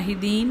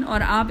الشاہدین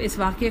اور آپ اس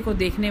واقعے کو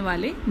دیکھنے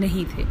والے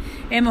نہیں تھے۔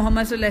 اے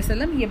محمد صلی اللہ علیہ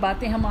وسلم، یہ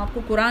باتیں ہم آپ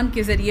کو قرآن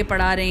کے ذریعے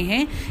پڑھا رہے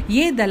ہیں،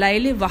 یہ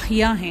دلائل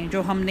وحیہ ہیں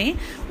جو ہم نے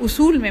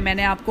اصول میں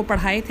نے آپ کو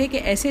پڑھائے تھے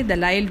کہ ایسے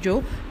دلائل جو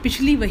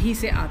پچھلی وحی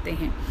سے آتے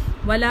ہیں۔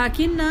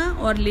 ولیکن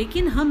اور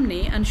لیکن ہم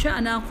نے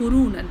انشأنا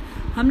قرونا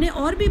ہم نے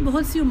اور بھی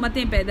بہت سی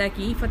امتیں پیدا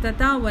کی،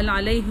 فتطاول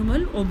علیہم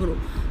العمر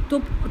تو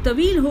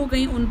طویل ہو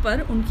گئیں ان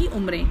پر ان کی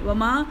عمریں،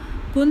 وما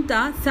کنت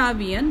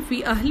ثاویا فی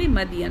اہل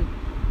مدین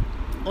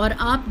اور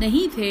آپ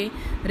نہیں تھے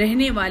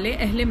رہنے والے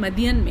اہل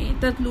مدین میں،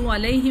 تتلو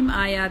علیہم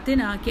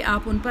آیاتنا کہ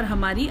آپ ان پر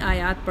ہماری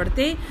آیات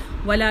پڑھتے،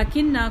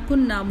 ولیکننا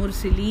کننا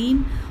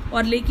مرسلین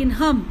اور لیکن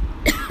ہم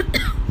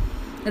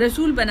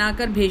رسول بنا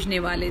کر بھیجنے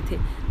والے تھے،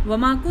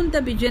 وما کنت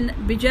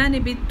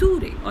بجانب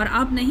الطور اور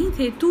آپ نہیں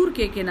تھے طور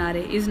کے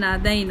کنارے، اذ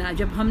نادینا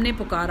جب ہم نے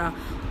پکارا،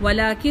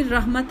 ولیکن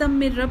رحمتا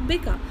من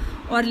ربک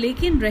اور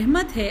لیکن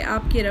رحمت ہے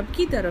آپ کے رب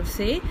کی طرف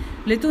سے،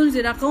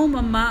 لتنذر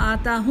قوما ما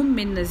آتاہم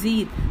من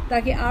نذیر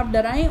تاکہ آپ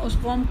ڈرائیں اس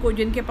قوم کو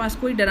جن کے پاس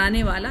کوئی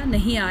ڈرانے والا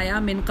نہیں آیا،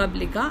 من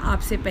قبل کا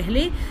آپ سے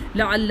پہلے،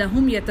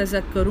 لعلہم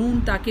یتذکرون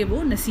تاکہ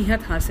وہ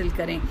نصیحت حاصل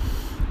کریں۔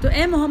 تو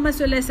اے محمد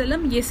صلی اللہ علیہ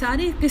وسلم، یہ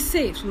سارے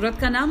قصے، سورت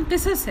کا نام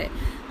قصص ہے،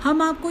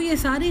 ہم آپ کو یہ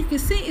سارے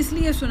قصے اس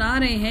لیے سنا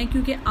رہے ہیں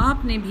کیونکہ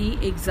آپ نے بھی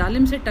ایک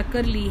ظالم سے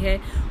ٹکر لی ہے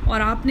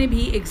اور آپ نے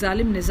بھی ایک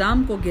ظالم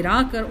نظام کو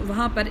گرا کر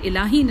وہاں پر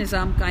الہی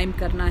نظام قائم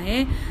کرنا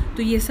ہے،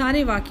 تو یہ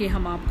سارے واقعے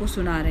ہم آپ کو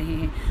سنا رہے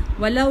ہیں۔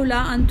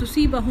 وَلَوْلَا أَن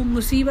تُصِيبَهُم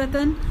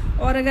مُّصِيبَةٌ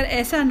اور اگر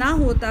ایسا نہ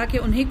ہوتا کہ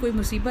انہیں کوئی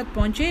مصیبت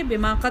پہنچے،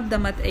 بما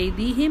قدمت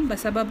ایدیہم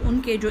بسبب ان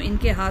کے جو ان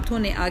کے ہاتھوں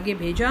نے آگے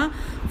بھیجا،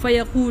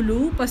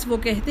 فیقولوا پس وہ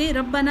کہتے،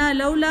 ربنا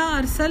لولا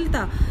ارسلت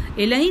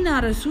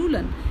الینا رسولا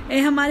اے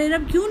ہمارے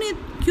رب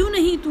کیوں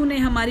نہیں تو نے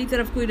ہماری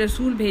طرف کوئی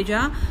رسول بھیجا،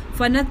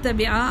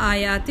 فنتبع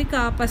آیاتک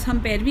پس ہم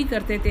پیروی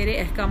کرتے تیرے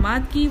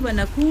احکامات کی،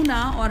 ونکونا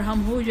اور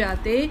ہم ہو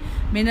جاتے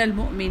من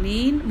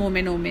المؤمنین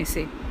مومنوں میں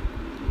سے۔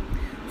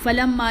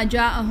 فلما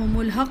جاءہم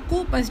الحق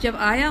پس جب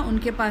آیا ان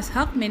کے پاس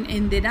حق، من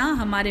عندنا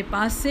ہمارے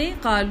پاس سے،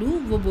 قالوا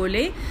وہ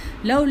بولے،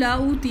 لولا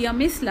اوتی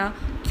مثل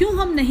کیوں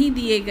ہم نہیں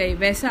دیے گئے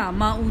ویسا،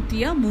 ما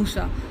اوتی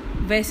موسیٰ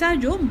ویسا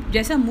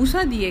جیسا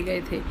موسیٰ دیے گئے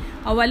تھے،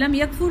 اولم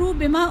یکفروا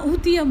بما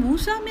اوتی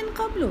موسیٰ من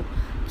قبل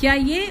کیا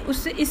یہ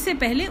اس سے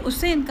پہلے اس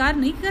سے انکار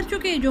نہیں کر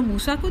چکے جو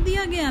موسیٰ کو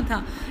دیا گیا تھا؟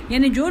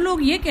 یعنی جو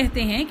لوگ یہ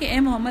کہتے ہیں کہ اے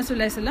محمد صلی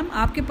اللہ علیہ وسلم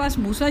آپ کے پاس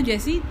موسیٰ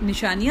جیسی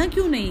نشانیاں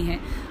کیوں نہیں ہیں،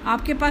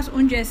 آپ کے پاس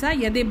ان جیسا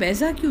ید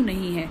بیضا کیوں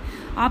نہیں ہے،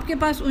 آپ کے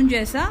پاس ان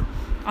جیسا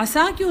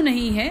عصا کیوں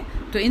نہیں ہے،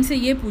 تو ان سے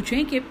یہ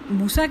پوچھیں کہ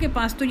موسیٰ کے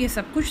پاس تو یہ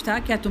سب کچھ تھا،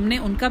 کیا تم نے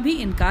ان کا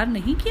بھی انکار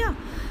نہیں کیا؟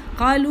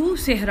 قالوا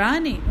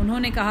سحران انہوں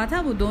نے کہا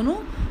تھا وہ دونوں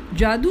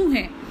جادو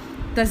ہیں،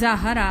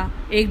 تظاہرا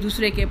ایک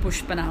دوسرے کے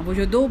پشت پناہ، وہ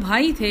جو دو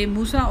بھائی تھے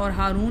موسیٰ اور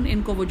ہارون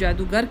ان کو وہ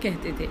جادوگر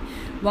کہتے تھے،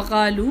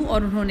 وقالو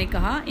اور انہوں نے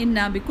کہا،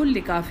 انا بکل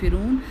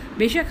کافرون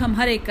بے شک ہم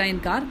ہر ایک کا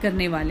انکار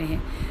کرنے والے ہیں۔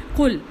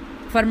 قل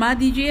فرما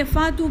دیجئے،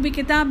 فاتو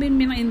بکتاب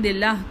من عند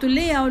اللہ تو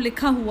لے آؤ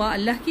لکھا ہوا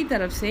اللہ کی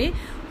طرف سے،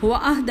 ہوا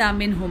اہدی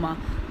منہما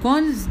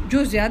کون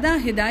جو زیادہ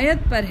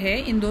ہدایت پر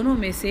ہے ان دونوں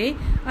میں سے،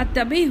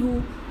 اتبعہ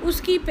اس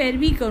کی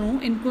پیروی کروں،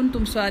 ان کن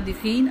تم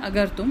صادقین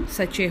اگر تم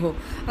سچے ہو۔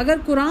 اگر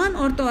قرآن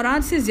اور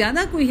تورات سے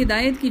زیادہ کوئی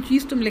ہدایت کی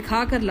چیز تم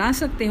لکھا کر لا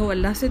سکتے ہو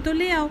اللہ سے تو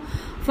لے آؤ۔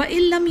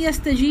 فَإِن لَّمْ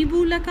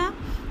يَسْتَجِيبُوا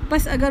لَكَ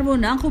پس اگر وہ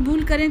نہ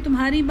قبول کریں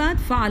تمہاری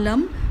بات،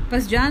 فَعْلَمْ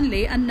پس جان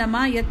لے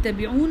انما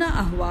یتبعون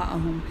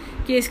اہواءہم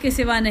کہ اس کے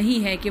سوا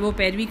نہیں ہے کہ وہ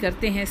پیروی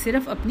کرتے ہیں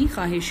صرف اپنی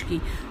خواہش کی۔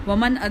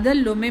 ومن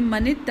اضل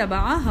ممن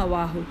اتبع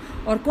ہواہ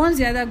اور کون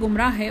زیادہ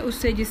گمراہ ہے اس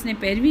سے جس نے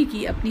پیروی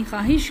کی اپنی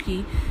خواہش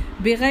کی،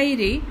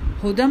 بغیر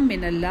ہدم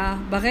من اللہ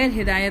بغیر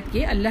ہدایت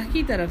کے اللہ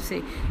کی طرف سے۔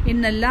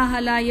 ان اللہ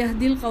لا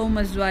یہدی القوم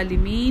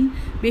الظالمین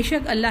بے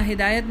شک اللہ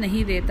ہدایت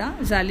نہیں دیتا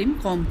ظالم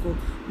قوم کو۔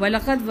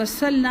 وَلَقَدْ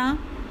وَصَّلْنَا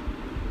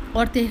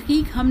اور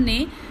تحقیق ہم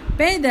نے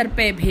پے در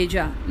پے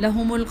بھیجا،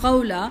 لہم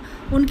القول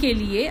ان کے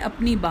لیے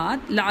اپنی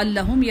بات،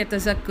 لعلہم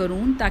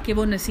یتذکرون تاکہ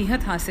وہ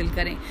نصیحت حاصل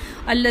کریں۔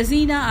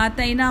 الذین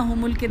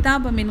آتیناہم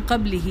الکتاب من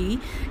قبلہ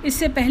اس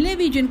سے پہلے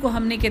بھی جن کو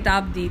ہم نے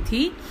کتاب دی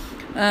تھی،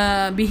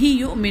 بہ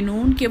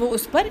یؤمنون کہ وہ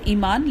اس پر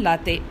ایمان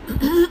لاتے۔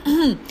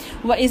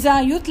 وَإِذَا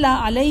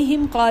یُتْلَى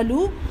عَلَیہم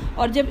قالوا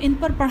اور جب ان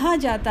پر پڑھا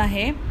جاتا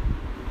ہے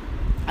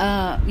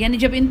یعنی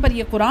جب ان پر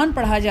یہ قرآن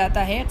پڑھا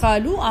جاتا ہے،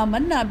 قالوا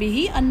آمنا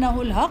بہ انہ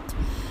الحق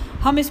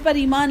ہم اس پر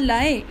ایمان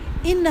لائے،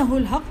 انہ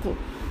الحق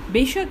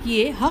بے شک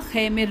یہ حق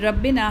ہے، من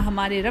ربنا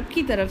ہمارے رب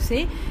کی طرف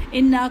سے،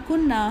 انا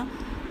کننا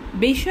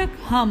بے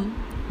شک ہم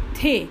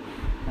تھے،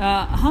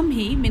 ہم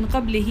ہی من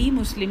قبل ہی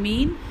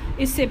مسلمین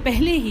اس سے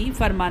پہلے ہی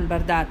فرمان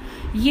بردار۔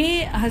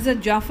 یہ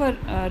حضرت جعفر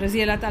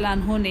رضی اللہ تعالیٰ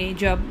عنہ نے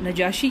جب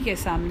نجاشی کے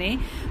سامنے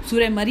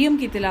سورہ مریم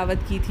کی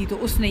تلاوت کی تھی تو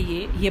اس نے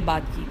یہ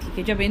بات کی تھی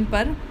کہ جب ان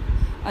پر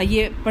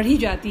یہ پڑھی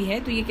جاتی ہے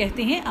تو یہ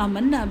کہتے ہیں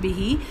آمنا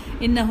بہ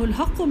انہ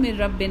الحق من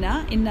ربنا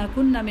انا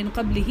کنا من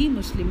قبلہ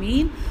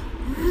مسلمین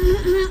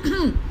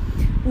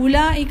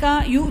اولئک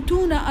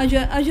یؤتون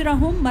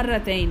اجرہم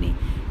مرتین،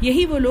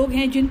 یہی وہ لوگ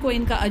ہیں جن کو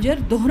ان کا اجر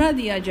دوہرا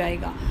دیا جائے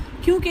گا،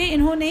 کیونکہ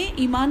انہوں نے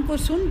ایمان کو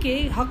سن کے،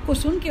 حق کو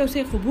سن کے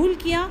اسے قبول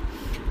کیا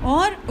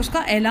اور اس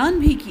کا اعلان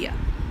بھی کیا،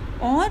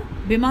 اور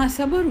بما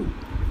صبروا،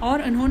 اور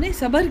انہوں نے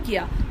صبر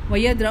کیا،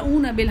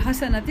 وَيَدْرَؤُونَ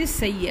بِالْحَسَنَةِ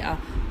السَّيِّئَةِ،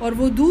 اور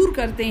وہ دور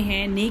کرتے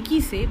ہیں نیکی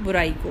سے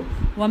برائی کو،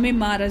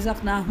 وَمِمَّا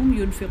رَزَقْنَاهُمْ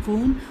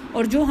يُنْفِقُونَ،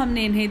 اور جو ہم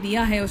نے انہیں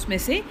دیا ہے اس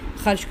میں سے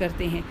خرچ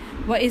کرتے ہیں،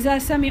 وَإِذَا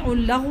سَمِعُوا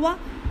اللَّغْوَ،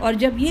 اور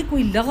جب یہ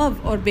کوئی لغو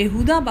اور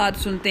بیہودہ بات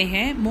سنتے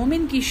ہیں،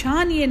 مومن کی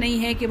شان یہ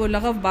نہیں ہے کہ وہ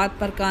لغو بات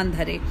پر کان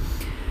دھرے،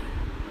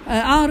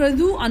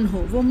 اعرضوا عنہ،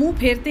 وہ منہ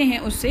پھیرتے ہیں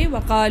اس سے،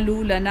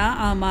 وقالوا لنا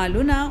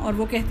اعمالنا، اور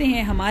وہ کہتے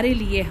ہیں ہمارے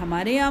لیے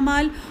ہمارے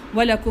اعمال،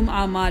 ولکم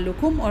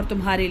اعمالکم، اور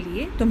تمہارے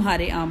لیے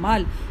تمہارے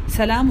اعمال،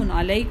 سلام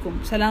علیکم،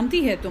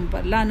 سلامتی ہے تم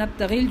پر، لا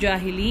نبتغی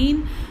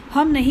الجاہلین،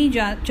 ہم نہیں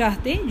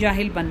چاہتے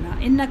جاہل بننا،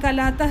 انک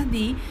لا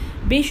تہدی،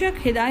 بے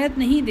شک ہدایت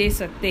نہیں دے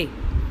سکتے،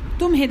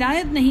 تم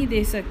ہدایت نہیں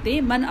دے سکتے،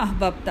 من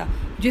احببتا،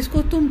 جس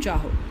کو تم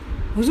چاہو۔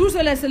 حضور صلی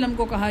اللہ علیہ وسلم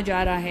کو کہا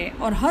جا رہا ہے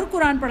اور ہر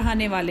قرآن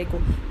پڑھانے والے کو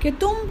کہ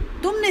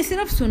تم نے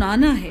صرف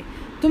سنانا ہے،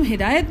 تم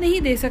ہدایت نہیں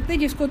دے سکتے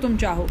جس کو تم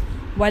چاہو،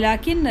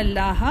 ولیکن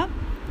اللہ،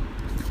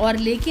 اور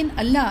لیکن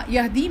اللہ،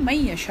 یہدی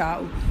من یشاء،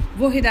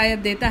 وہ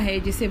ہدایت دیتا ہے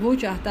جسے وہ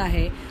چاہتا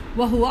ہے،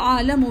 وہو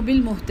عالم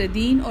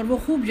بالمہتدین، اور وہ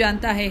خوب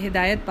جانتا ہے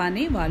ہدایت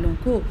پانے والوں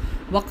کو،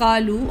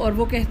 وقالو، اور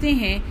وہ کہتے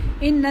ہیں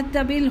ان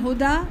نتبع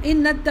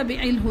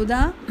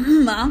الہدی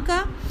معک،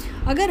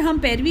 اگر ہم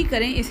پیروی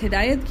کریں اس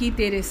ہدایت کی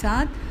تیرے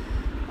ساتھ،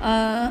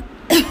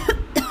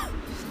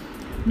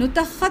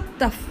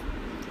 نتخطف،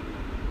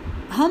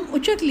 ہم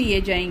اچک لیے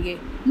جائیں گے،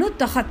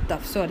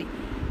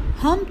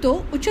 ہم تو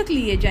اچک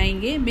لیے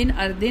جائیں گے، من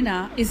اردنا،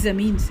 اس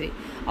زمین سے،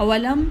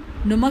 اولم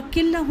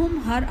نمکن لہم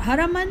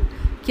حرمن،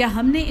 کیا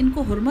ہم نے ان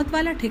کو حرمت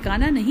والا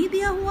ٹھکانہ نہیں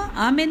دیا ہوا،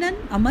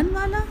 آمنن، امن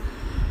والا،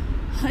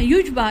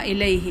 یجبا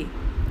الیہ،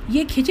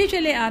 یہ کھچے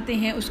چلے آتے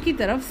ہیں اس کی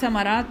طرف،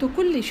 ثمرات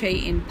کل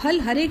شیء، پھل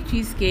ہر ایک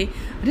چیز کے،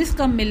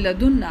 رزقا من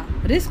لدنا،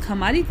 رزق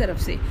ہماری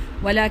طرف سے،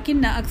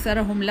 ولیکن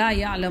اکثرہم لا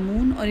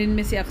یعلمون، اور ان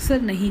میں سے اکثر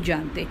نہیں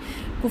جانتے۔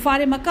 کفار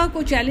مکہ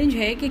کو چیلنج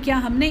ہے کہ کیا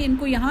ہم نے ان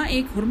کو یہاں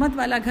ایک حرمت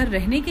والا گھر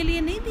رہنے کے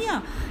لیے نہیں دیا،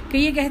 کہ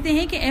یہ کہتے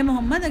ہیں کہ اے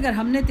محمد، اگر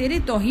ہم نے تیرے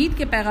توحید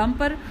کے پیغام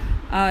پر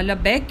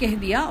لبیک کہہ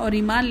دیا اور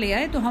ایمان لے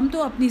آئے تو ہم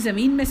تو اپنی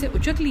زمین میں سے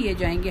اچک لیے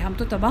جائیں گے، ہم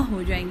تو تباہ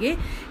ہو جائیں گے،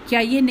 کیا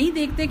یہ نہیں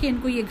دیکھتے کہ ان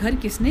کو یہ گھر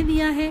کس نے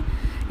دیا ہے؟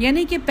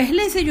 یعنی کہ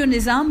پہلے سے جو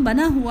نظام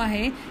بنا ہوا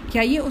ہے،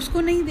 کیا یہ اس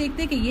کو نہیں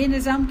دیکھتے کہ یہ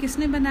نظام کس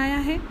نے بنایا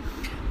ہے؟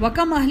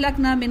 وَكَمْ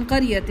أَهْلَكْنَا مِنْ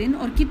قَرْيَةٍ،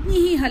 اور کتنی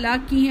ہی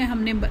ہلاک کی ہیں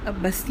ہم نے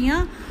بستیاں،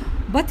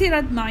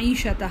 بطرت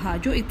معیشتها،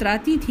 جو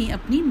اتراتی تھیں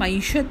اپنی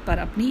معیشت پر،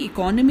 اپنی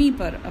اکانومی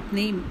پر،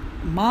 اپنی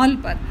مال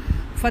پر،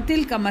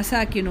 فَتِلْكَ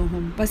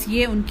مَسَاكِنُهُمْ، بس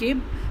یہ ان کے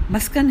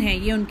مسکن ہیں،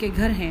 یہ ان کے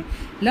گھر ہیں،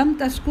 لم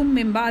تسکن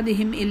من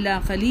بعدہم الا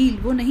قلیل،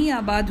 وہ نہیں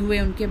آباد ہوئے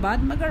ان کے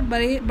بعد مگر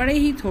بڑے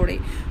ہی تھوڑے،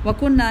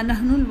 وکننا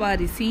نحن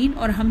الوارثین،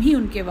 اور ہم ہی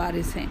ان کے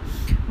وارث ہیں،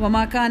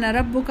 وما کان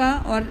ربک،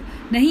 اور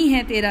نہیں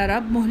ہے تیرا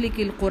رب، مہلک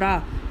القری،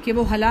 کہ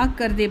وہ ہلاک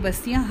کر دے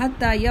بستیاں،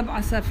 حتی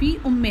یبعث فی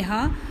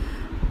امہا،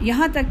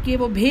 یہاں تک کہ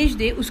وہ بھیج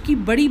دے اس کی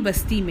بڑی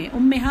بستی میں،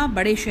 امہا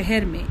بڑے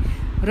شہر میں،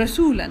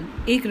 رسولاً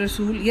ایک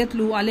رسول،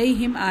 یتلو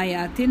علیہم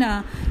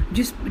آیاتنا،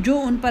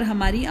 جو ان پر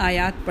ہماری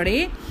آیات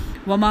پڑھے،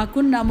 وما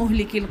کننا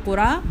مہلک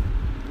القری،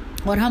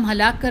 اور ہم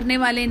ہلاک کرنے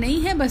والے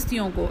نہیں ہیں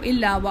بستیوں کو،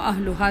 الا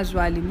واہلھا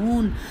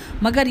ظالمون،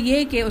 مگر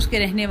یہ کہ اس کے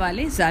رہنے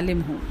والے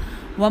ظالم ہوں،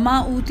 وما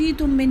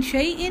اوتیتم من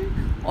شیء،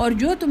 اور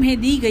جو تمہیں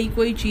دی گئی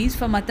کوئی چیز،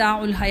 فمتاع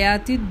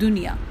الحیات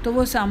الدنیا، تو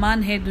وہ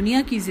سامان ہے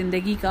دنیا کی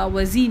زندگی کا،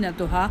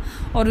 وزینتھا،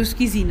 اور اس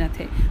کی زینت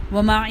ہے،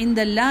 وما عند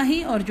اللہ،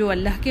 اور جو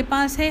اللہ کے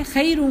پاس ہے،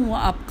 خیر و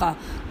ابقی،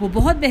 وہ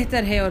بہت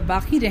بہتر ہے اور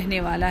باقی رہنے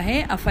والا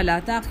ہے، افلا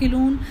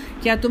تعقلون،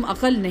 کیا تم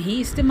عقل نہیں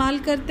استعمال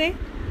کرتے؟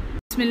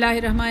 بسم اللہ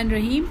الرحمن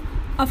الرحیم۔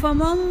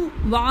 افمن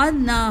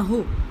وعدناہ،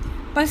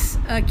 پس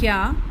کیا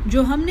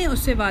جو ہم نے اس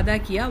سے وعدہ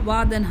کیا،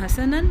 وعدن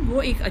حسنن،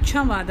 وہ ایک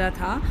اچھا وعدہ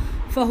تھا،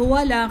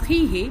 فہو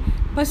لاقیہ،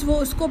 پس وہ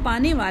اس کو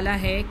پانے والا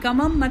ہے،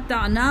 کمم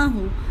متعناہ،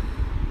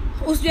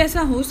 اس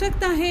جیسا ہو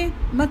سکتا ہے،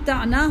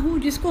 متعناہ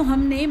جس کو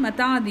ہم نے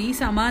متاع دی،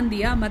 سامان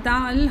دیا، متاع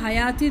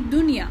الحیات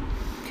الدنیا،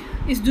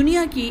 اس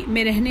دنیا کی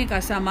میں رہنے کا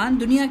سامان،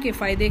 دنیا کے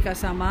فائدے کا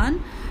سامان،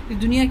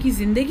 دنیا کی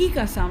زندگی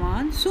کا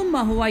سامان، ثم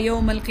ہوا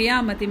یوم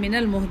القیامت من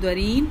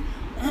المحضرین،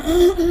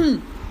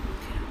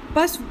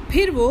 پس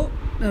پھر وہ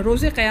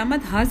روز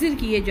قیامت حاضر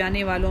کیے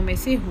جانے والوں میں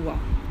سے ہوا،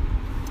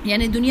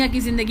 یعنی دنیا کی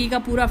زندگی کا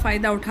پورا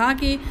فائدہ اٹھا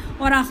کے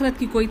اور آخرت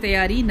کی کوئی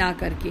تیاری نہ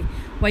کر کے،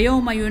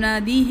 وَيَوْمَ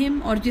يُنَادِيهِمْ،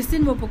 اور جس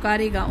دن وہ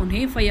پکارے گا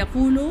انہیں،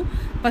 فَيَقُولُ،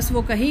 پس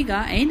وہ کہے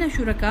گا، أَيْنَ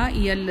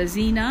شُرَكَائِيَ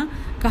الَّذِينَ،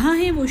 کہاں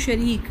ہیں وہ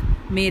شریک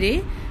میرے،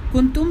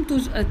 کنتم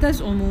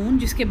تزعمون،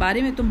 جس کے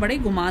بارے میں تم بڑے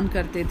گمان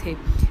کرتے تھے،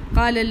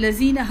 قال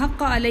الذین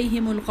حق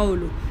علیہم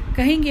القول،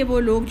 کہیں گے وہ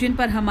لوگ جن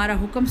پر ہمارا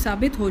حکم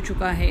ثابت ہو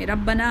چکا ہے،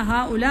 ربنا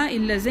ہؤلاء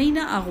الذین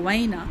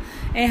اغوینا،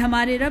 اے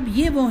ہمارے رب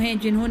یہ وہ ہیں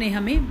جنہوں نے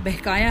ہمیں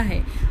بہکایا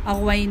ہے،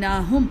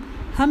 اغویناہم،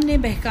 ہم نے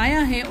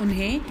بہکایا ہے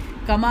انہیں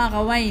کما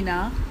غوینا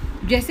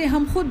جیسے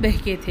ہم خود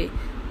بہکے تھے،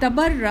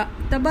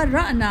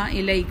 تبرأنا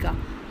الیک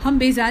ہم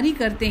بیزاری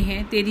کرتے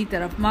ہیں تیری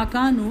طرف، ما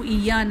کانوا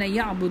ایانا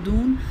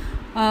یعبدون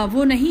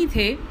وہ نہیں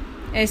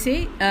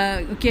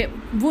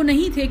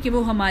تھے کہ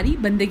وہ ہماری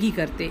بندگی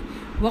کرتے،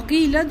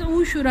 وقیل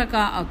ادعوا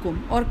شرکاءکم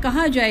اور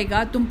کہا جائے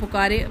گا تم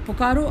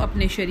پکارو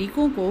اپنے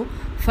شریکوں کو،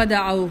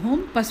 فدعوہم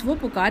پس وہ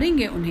پکاریں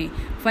گے انہیں،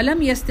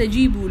 فلم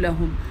یستجیبوا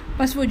لہم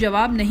پس وہ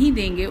جواب نہیں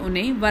دیں گے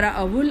انہیں،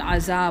 ورأوا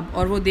العذاب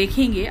اور وہ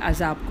دیکھیں گے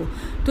عذاب کو۔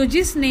 تو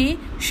جس نے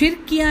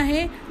شرک کیا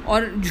ہے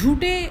اور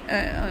جھوٹے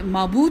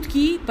معبود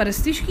کی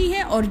پرستش کی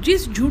ہے، اور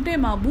جس جھوٹے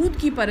معبود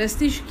کی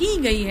پرستش کی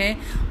گئی ہے،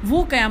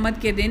 وہ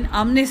قیامت کے دن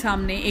آمنے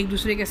سامنے ایک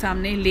دوسرے کے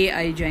سامنے لے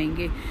آئے جائیں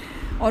گے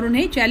اور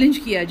انہیں چیلنج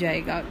کیا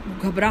جائے گا۔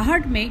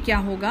 گھبراہٹ میں کیا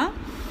ہوگا؟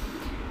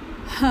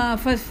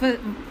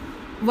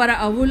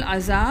 وَرَأَوُا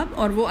الْعَذَابَ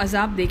اور وہ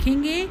عذاب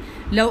دیکھیں گے،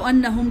 لَوْ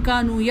أَنَّهُمْ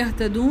كَانُوا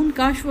يَهْتَدُونَ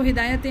کاش وہ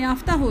ہدایت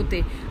یافتہ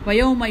ہوتے،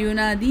 وَيَوْمَ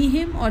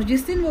يُنَادِيهِمْ اور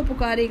جس دن وہ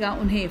پکارے گا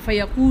انہیں،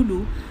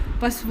 فَيَقُولُ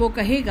پس وہ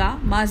کہے گا،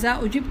 ماذا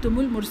اجبتم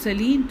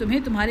المرسلین تمہیں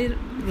تمہارے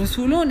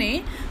رسولوں نے،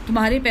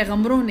 تمہارے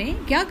پیغمبروں نے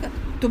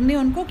تم نے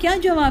ان کو کیا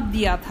جواب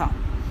دیا تھا؟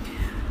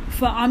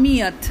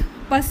 فَعَمِيَتْ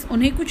پس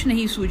انہیں کچھ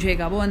نہیں سوجھے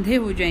گا، وہ اندھے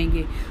ہو جائیں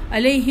گے،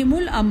 علیہم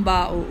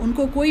الانباء ان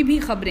کو کوئی بھی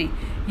خبریں،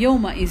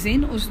 یومئذ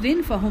اس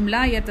دن، فہم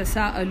لا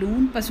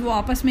یتساءلون پس وہ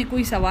آپس میں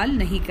کوئی سوال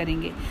نہیں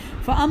کریں گے،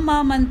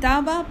 فاما من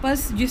تاب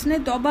پس جس نے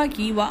توبہ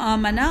کی،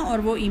 وآمنا اور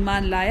وہ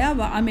ایمان لایا،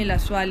 وعمل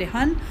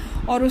صالحا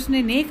اور اس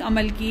نے نیک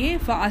عمل کیے،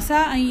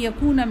 فعسى ان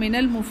یکون من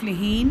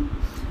المفلحین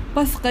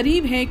پس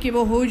قریب ہے کہ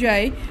وہ ہو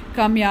جائے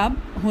کامیاب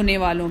ہونے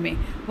والوں میں،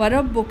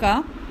 وربک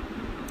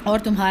اور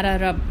تمہارا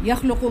رب،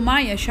 یخلق ما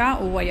یشاء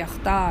و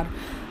یختار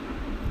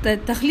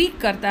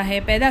تخلیق کرتا ہے،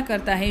 پیدا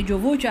کرتا ہے جو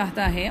وہ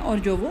چاہتا ہے اور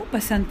جو وہ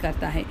پسند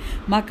کرتا ہے،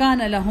 ما کان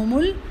لہم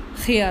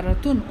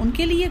الخیرۃ ان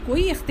کے لیے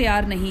کوئی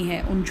اختیار نہیں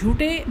ہے، ان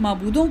جھوٹے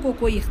معبودوں کو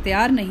کوئی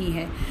اختیار نہیں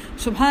ہے،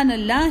 سبحان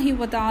اللہ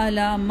و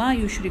تعالی ما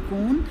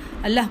یشرکون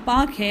اللہ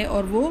پاک ہے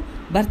اور وہ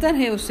برتر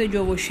ہے اس سے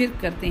جو وہ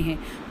شرک کرتے ہیں،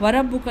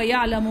 وربک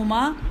یعلم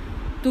ما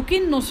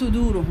تکن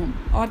صدورہم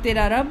اور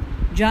تیرا رب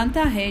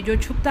جانتا ہے جو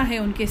چھپتا ہے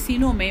ان کے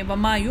سینوں میں،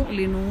 وما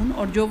یعلنون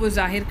اور جو وہ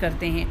ظاہر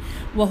کرتے ہیں،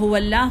 وہو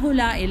اللہ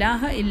لا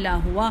الہ الا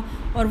ہوا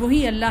اور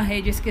وہی اللہ ہے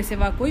جس کے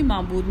سوا کوئی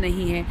معبود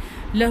نہیں ہے،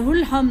 لہ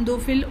الحمد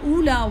فی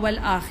الاولی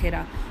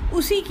والآخرہ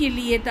اسی کے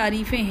لیے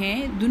تعریفیں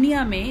ہیں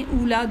دنیا میں،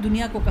 اولا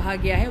دنیا کو کہا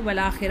گیا ہے،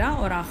 والآخرہ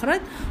اور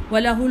آخرت،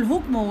 وَلَهُ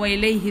الْحُكْمُ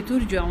وَإِلَيْهِ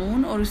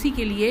تُرْجَعُونَ اور اسی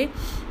کے لیے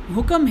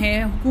حکم ہے،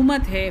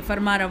 حکومت ہے،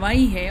 فرما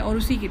روائی ہے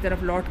اور اسی کی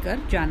طرف لوٹ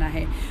کر جانا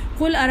ہے۔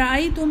 قُلْ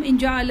أَرَأَيْتُمْ إِنْ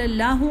جَعَلَ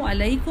اللَّهُ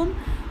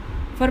عَلَيْكُمْ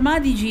فرما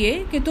دیجئے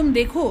کہ تم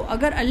دیکھو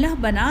اگر اللہ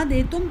بنا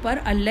دے تم پر،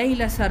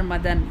 اللیل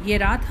سرمدن یہ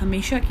رات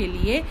ہمیشہ کے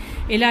لیے،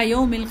 الی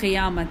یوم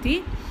القیامت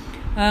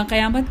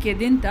قیامت کے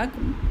دن تک،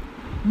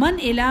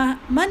 من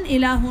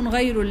الہ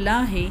غیر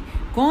اللہ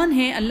کون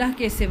ہے اللہ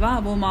کے سوا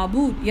وہ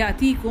معبود،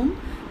 یاتیکم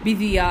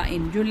بضیاء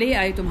جو لے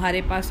آئے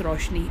تمہارے پاس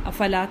روشنی،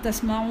 افلا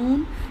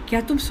تسمعون کیا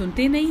تم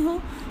سنتے نہیں ہو،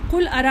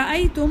 قل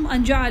ارأیتم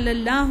ان جعل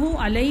اللہ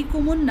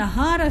علیکم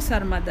النہار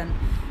سرمدن،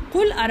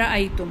 قل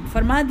ارأیتم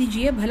فرما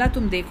دیجئے بھلا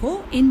تم دیکھو،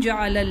 ان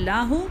جعل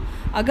اللہ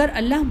اگر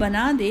اللہ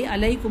بنا دے،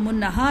 علیکم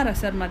النہار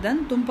سرمدن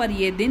تم پر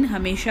یہ دن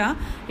ہمیشہ،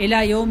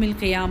 الی یوم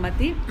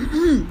القیامت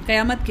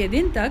قیامت کے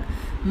دن تک،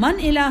 من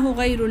الہ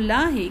غیر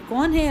اللہ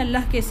کون ہے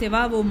اللہ کے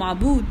سوا وہ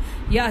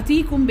معبود،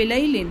 یاتیکم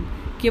بلیل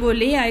کہ وہ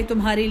لے آئے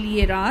تمہارے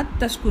لیے رات،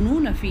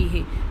 تسکنون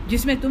فیہ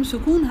جس میں تم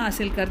سکون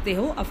حاصل کرتے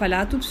ہو،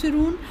 افلا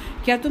تبصرون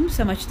کیا تم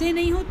سمجھتے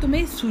نہیں ہو،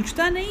 تمہیں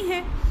سوچتا نہیں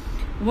ہے،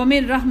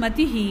 ومن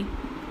رحمتہ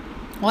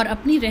اور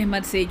اپنی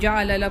رحمت سے،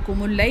 جعل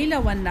لکم اللیل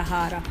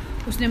والنہار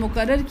اس نے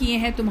مقرر کیے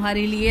ہیں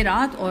تمہارے لیے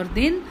رات اور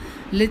دن،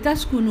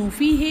 لتسکنوا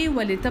فیہ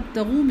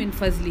ولتبتغوا من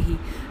فضلہ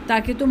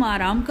تاکہ تم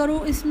آرام کرو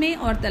اس میں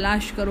اور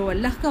تلاش کرو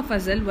اللہ کا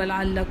فضل،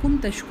 ولعلکم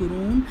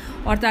تشکرون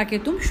اور تاکہ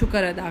تم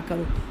شکر ادا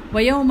کرو،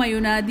 ویوم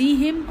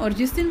ینادیہم اور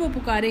جس دن وہ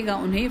پکارے گا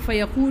انہیں،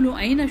 فیقول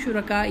این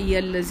شرکائی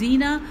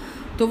الذین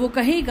تو وہ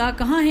کہے گا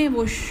کہاں ہیں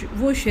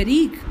وہ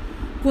شریک،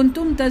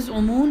 کنتم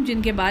تزعمون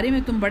جن کے بارے میں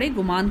تم بڑے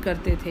گمان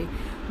کرتے تھے،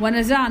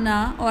 ونزعنا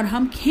اور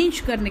ہم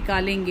کھینچ کر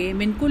نکالیں گے،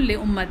 من کل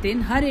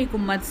امتن ہر ایک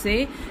امت سے،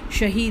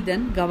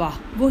 شہیدن گواہ،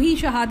 وہی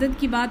شہادت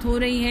کی بات ہو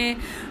رہی ہے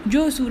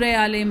جو سورہ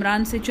آل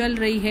عمران سے چل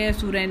رہی ہے،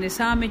 سورہ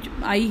نساء میں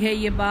آئی ہے،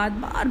 یہ بات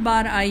بار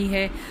بار آئی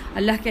ہے،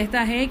 اللہ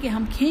کہتا ہے کہ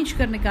ہم کھینچ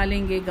کر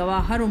نکالیں گے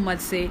گواہ ہر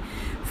امت سے،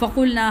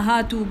 فقلنا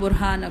ہاتوا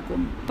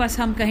برہانکم پس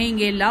ہم کہیں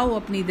گے لاؤ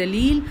اپنی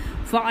دلیل،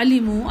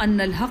 فعلموا ان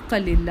الحق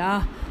للہ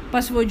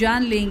پس وہ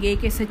جان لیں گے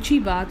کہ سچی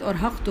بات اور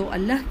حق تو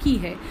اللہ کی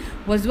ہے،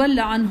 وَضَلَّ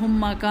عَنْهُمْ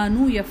مَا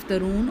كَانُوا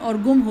يَفْتَرُونَ اور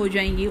گم ہو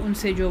جائیں گی ان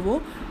سے جو وہ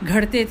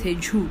گھڑتے تھے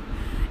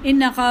جھوٹ،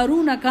 إِنَّ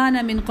قَارُونَ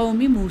كَانَ مِنْ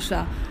قَوْمِ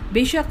مُوسَىٰ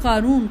بے شک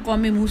قارون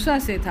قوم موسیٰ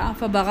سے تھا،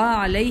 فَبَغَىٰ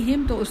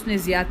عَلَيْهِمْ تو اس نے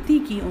زیادتی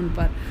کی ان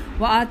پر،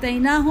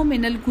 وَآتَيْنَاهُ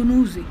مِنَ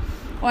الْكُنُوزِ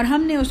اور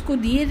ہم نے اس کو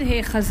دیے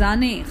رہے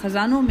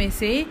خزانوں میں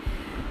سے،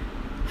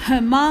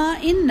 ما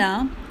ان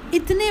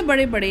اتنے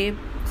بڑے بڑے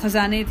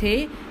خزانے تھے،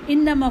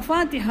 ان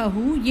مفاتحہ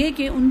یہ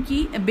کہ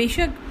بے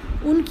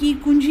شک ان کی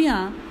کنجیاں،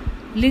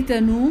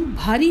 لتنو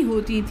بھاری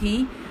ہوتی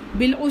تھیں،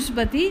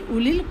 بالعصبتی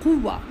اولي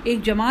القوہ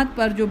ایک جماعت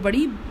پر جو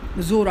بڑی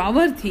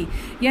زوراور تھی،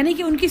 یعنی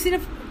کہ ان کی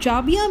صرف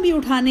چابیاں بھی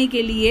اٹھانے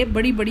کے لیے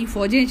بڑی بڑی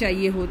فوجیں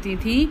چاہیے ہوتی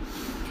تھیں۔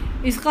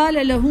 اذ قال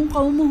له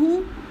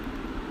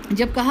قومه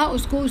جب کہا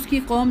اس کو اس کی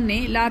قوم نے،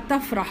 لا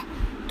تفرح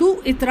تو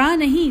اترا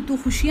نہیں، تو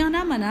خوشیاں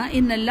نہ منا،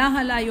 ان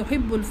اللہ لا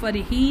يحب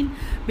الفرحین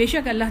بے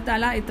شک اللہ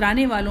تعالیٰ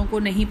اترانے والوں کو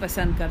نہیں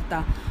پسند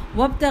کرتا۔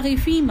 وابتغ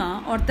فیما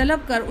اور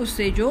طلب کر اس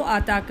سے جو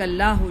آتاک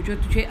اللہ جو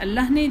تجھے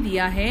اللہ نے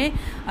دیا ہے،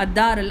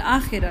 الدار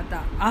الآخرۃ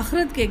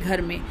آخرت کے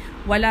گھر میں،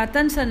 ولا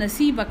تنس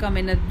نصیبک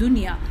من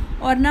الدنیا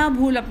اور نہ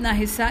بھول اپنا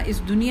حصہ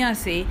اس دنیا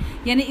سے،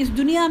 یعنی اس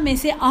دنیا میں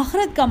سے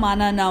آخرت کا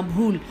معنی نہ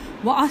بھول،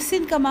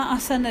 وَأَحْسِن كَمَا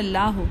أَحْسَنَ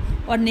اللَّهُ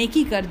اور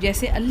نیکی کر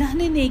جیسے اللہ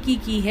نے نیکی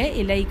کی ہے،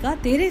 الیکا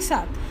تیرے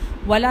ساتھ،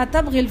 وَلَا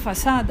تَبْغِ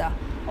الْفَسَادَ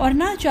اور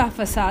نہ چاہ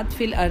فساد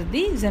فی الارض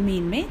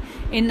زمین میں،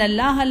 ان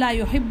اللہ لا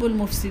يحب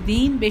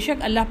المفسدین بے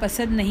شک اللہ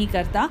پسند نہیں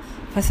کرتا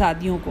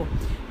فسادیوں کو۔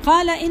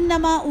 قال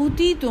انما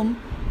اوتیتم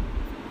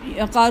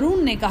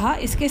قارون نے کہا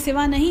اس کے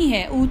سوا نہیں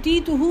ہے،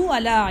 اوتیتہ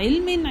علی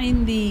علم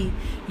عندی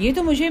یہ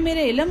تو مجھے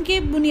میرے علم کے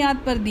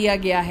بنیاد پر دیا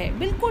گیا ہے،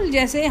 بالکل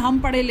جیسے ہم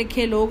پڑھے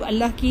لکھے لوگ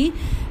اللہ کی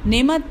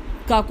نعمت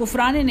کا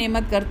کفران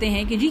نعمت کرتے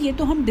ہیں کہ جی یہ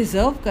تو ہم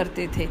ڈیزرو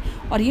کرتے تھے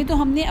اور یہ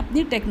تو ہم نے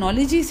اپنی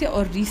ٹیکنالوجی سے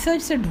اور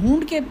ریسرچ سے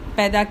ڈھونڈ کے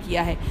پیدا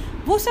کیا ہے،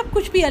 وہ سب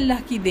کچھ بھی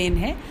اللہ کی دین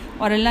ہے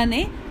اور اللہ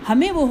نے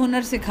ہمیں وہ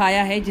ہنر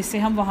سکھایا ہے جس سے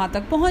ہم وہاں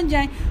تک پہنچ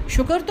جائیں،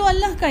 شکر تو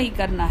اللہ کا ہی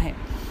کرنا ہے۔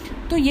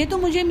 تو یہ تو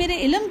مجھے میرے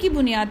علم کی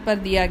بنیاد پر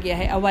دیا گیا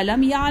ہے۔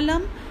 اولم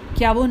یعلم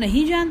کیا وہ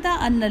نہیں جانتا،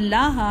 ان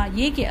اللہ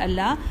یہ کہ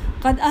اللہ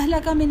قد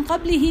اہلک من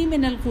قبلہ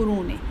من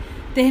القرون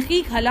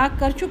تحقیق ہلاک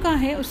کر چکا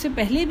ہے اس سے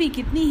پہلے بھی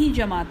کتنی ہی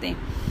جماعتیں،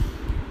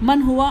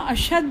 من ہوا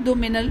اشد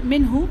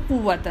منہ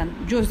قوتاً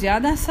جو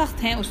زیادہ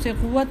سخت ہیں اس سے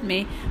قوت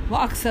میں، وہ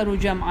اکثر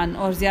جمعاً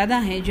اور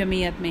زیادہ ہیں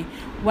جمعیت میں،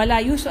 ولا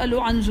یسأل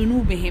عن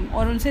ذنوبہم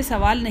اور ان سے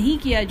سوال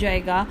نہیں کیا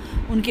جائے گا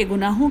ان کے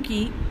گناہوں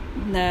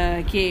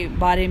کے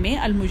بارے میں،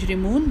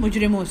 المجرمون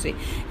مجرموں سے،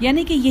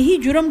 یعنی کہ یہی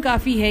جرم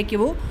کافی ہے کہ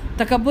وہ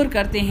تکبر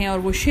کرتے ہیں اور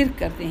وہ شرک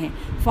کرتے ہیں۔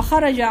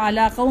 فخرج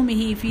علی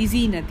قومہ فی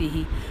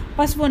زینتہ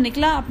پس وہ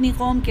نکلا اپنی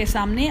قوم کے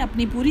سامنے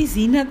اپنی پوری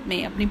زینت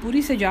میں، اپنی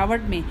پوری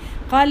سجاوٹ میں۔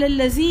 قال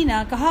الذین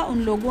کہا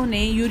ان لوگوں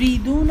نے،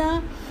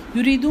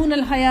 یریدون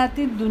الحیات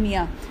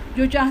الدنیا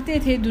جو چاہتے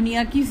تھے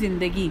دنیا کی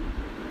زندگی،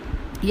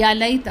 یا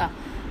لیتا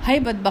ہے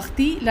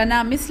بدبختی،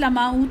 لنا مثل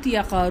ما اوتی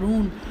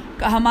قارون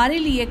ہمارے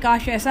لیے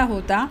کاش ایسا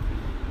ہوتا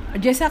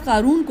جیسا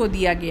قارون کو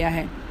دیا گیا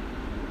ہے،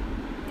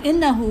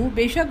 انہو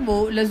بے شک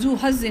وہ لذو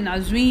حظ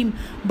عظیم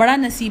بڑا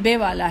نصیبے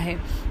والا ہے۔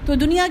 تو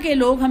دنیا کے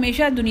لوگ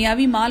ہمیشہ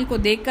دنیاوی مال کو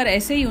دیکھ کر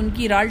ایسے ہی ان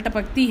کی رال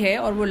ٹپکتی ہے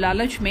اور وہ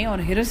لالچ میں اور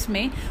ہرس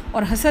میں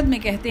اور حسد میں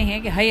کہتے ہیں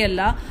کہ ہے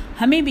اللہ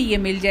ہمیں بھی یہ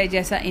مل جائے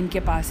جیسا ان کے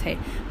پاس ہے۔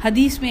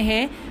 حدیث میں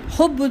ہے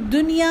حب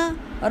الدنیا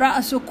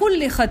رأس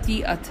کل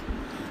خطیئت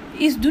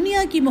اس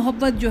دنیا کی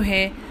محبت جو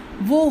ہے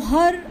وہ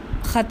ہر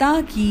خطا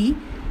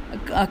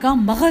کا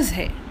مغز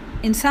ہے،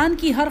 انسان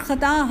کی ہر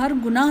خطا ہر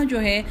گناہ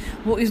جو ہے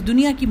وہ اس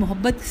دنیا کی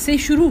محبت سے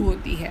شروع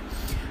ہوتی ہے۔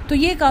 تو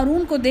یہ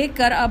قارون کو دیکھ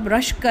کر اب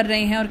رشک کر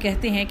رہے ہیں اور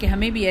کہتے ہیں کہ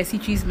ہمیں بھی ایسی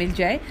چیز مل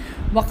جائے۔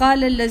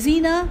 وقال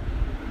الذین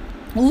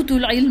اوتوا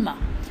العلم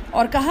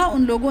اور کہا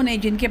ان لوگوں نے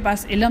جن کے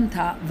پاس علم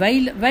تھا،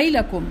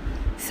 ویلکم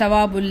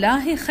ثواب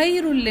اللہ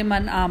خیر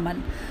لمن آمن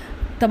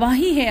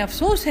تباہی ہے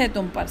افسوس ہے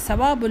تم پر،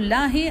 ثواب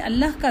اللہ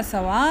اللہ کا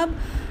ثواب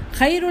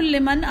خیر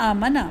لمن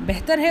آمنا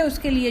بہتر ہے اس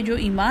کے لیے جو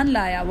ایمان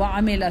لایا،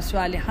 وعمل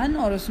صالحا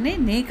اور اس نے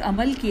نیک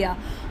عمل کیا،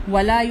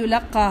 ولا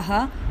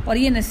یلقاہا اور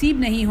یہ نصیب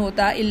نہیں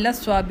ہوتا الا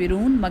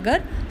الصابرون مگر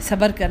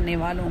صبر کرنے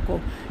والوں کو۔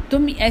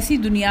 تم ایسی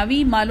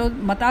دنیاوی مال و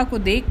متاع کو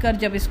دیکھ کر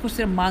جب اس کو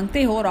صرف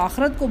مانگتے ہو اور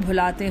آخرت کو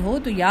بھلاتے ہو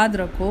تو یاد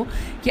رکھو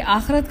کہ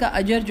آخرت کا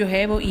اجر جو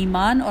ہے وہ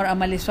ایمان اور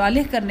عمل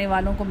صالح کرنے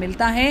والوں کو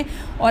ملتا ہے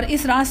اور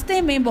اس راستے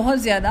میں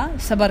بہت زیادہ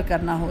صبر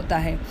کرنا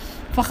ہوتا ہے۔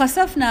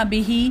 فخسفنا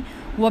بہ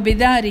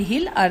وبدارہ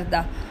الارض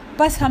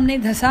پس ہم نے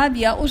دھسا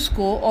دیا اس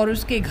کو اور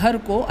اس کے گھر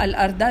کو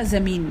الارض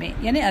زمین میں،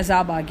 یعنی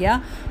عذاب آ گیا۔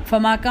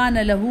 فما کان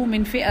لہ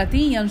من فئۃ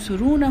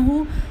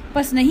ینصرونہ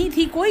پس نہیں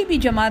تھی کوئی بھی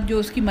جماعت جو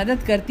اس کی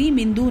مدد کرتی،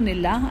 من دون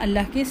اللہ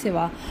اللہ کے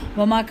سوا،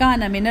 وما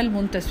کان من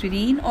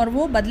المنتصرین اور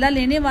وہ بدلہ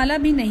لینے والا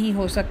بھی نہیں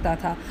ہو سکتا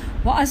تھا۔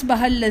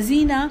 واصبح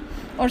الذین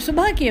اور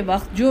صبح کے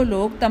وقت جو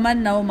لوگ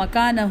تمنوا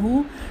مکانہ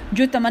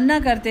جو تمنا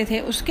کرتے تھے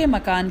اس کے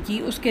مکان کی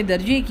اس کے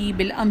درجے کی،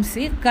 بالامس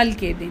کل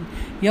کے دن،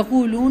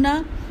 یقولون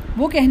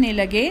وہ کہنے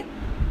لگے،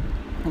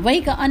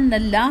 وَيْكَأَنَّ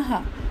اللَّهَ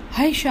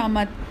ہے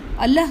شامت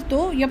اللہ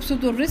تو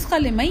یبسط الرزق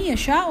لمن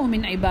یشاء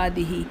من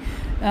عبادہ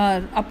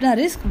اپنا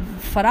رزق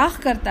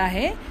فراخ کرتا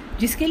ہے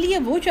جس کے لیے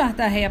وہ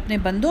چاہتا ہے اپنے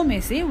بندوں میں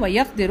سے،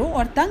 وَيَقْدِرُ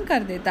اور تنگ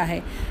کر دیتا ہے۔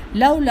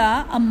 لولا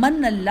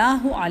امن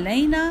اللہ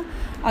علینا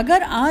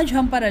اگر آج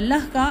ہم پر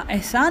اللہ کا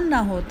احسان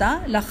نہ ہوتا،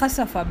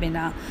 لخسف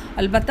بنا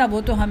البتہ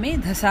وہ تو ہمیں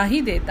دھسا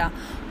ہی دیتا،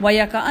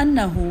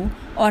 وَيَكَأَنَّهُ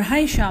اور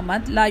ہے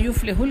شامت لا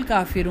یفلح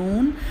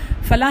الکافرون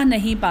فلاح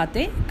نہیں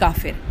پاتے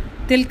کافر۔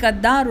 تلک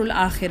الدار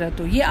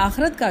الآخرۃ یہ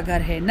آخرت کا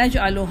گھر ہے،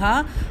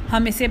 نجعلھا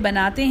ہم اسے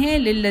بناتے ہیں،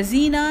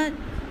 للذین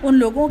ان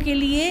لوگوں کے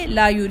لیے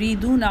لا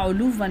یریدون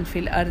علوا فی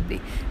الارض،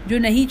 جو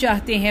نہیں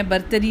چاہتے ہیں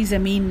برتری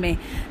زمین میں۔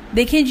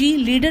 دیکھیں جی،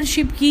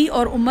 لیڈرشپ کی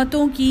اور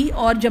امتوں کی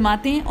اور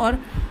جماعتیں اور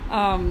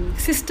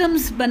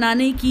سسٹمز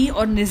بنانے کی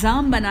اور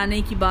نظام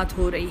بنانے کی بات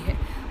ہو رہی ہے،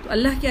 تو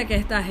اللہ کیا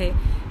کہتا ہے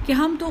کہ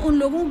ہم تو ان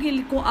لوگوں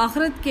کو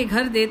آخرت کے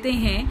گھر دیتے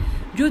ہیں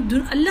جو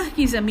اللہ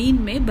کی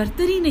زمین میں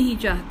برتری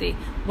نہیں چاہتے،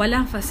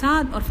 ولا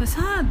فساد، اور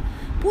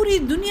فساد پوری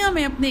دنیا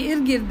میں اپنے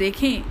ارد گرد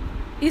دیکھیں،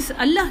 اس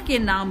اللہ کے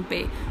نام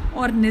پہ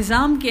اور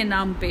نظام کے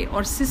نام پہ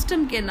اور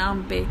سسٹم کے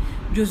نام پہ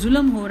جو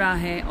ظلم ہو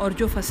رہا ہے اور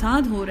جو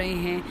فساد ہو رہے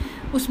ہیں،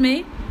 اس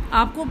میں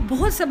آپ کو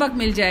بہت سبق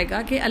مل جائے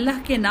گا کہ اللہ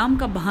کے نام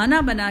کا بہانہ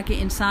بنا کے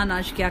انسان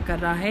آج کیا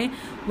کر رہا ہے۔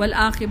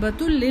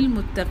 والعاقبۃ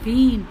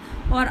للمتقین،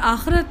 اور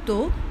آخرت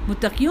تو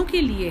متقیوں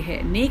کے لیے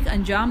ہے، نیک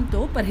انجام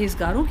تو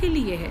پرہیزگاروں کے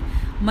لیے ہے۔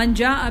 من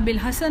جاء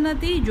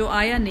بالحسنۃ، جو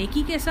آیا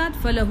نیکی کے ساتھ،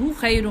 فلہ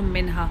خیر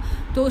منہا،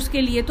 تو اس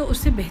کے لیے تو اس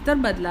سے بہتر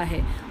بدلہ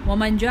ہے۔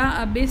 ومن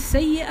جاء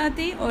بالسیئۃ،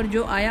 اور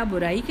جو آیا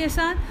برائی کے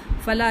ساتھ،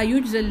 فلا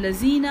یجزی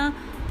الذین،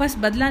 پس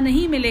بدلہ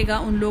نہیں ملے گا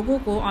ان لوگوں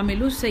کو،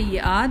 عملوا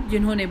السیئات،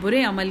 جنہوں نے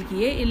برے عمل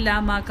کیے، الا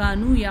ما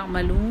کانوا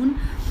یعملون،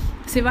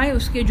 سوائے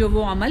اس کے جو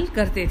وہ عمل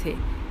کرتے تھے۔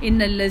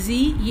 ان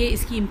الذی، یہ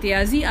اس کی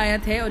امتیازی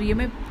آیت ہے، اور یہ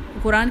میں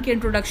قرآن کے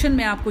انٹروڈکشن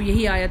میں آپ کو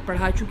یہی آیت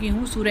پڑھا چکی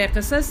ہوں، سورہ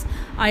قصص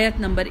آیت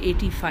نمبر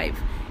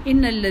 85۔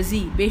 ان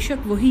الذی، بے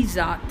شک وہی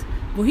ذات،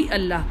 وہی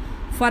اللہ،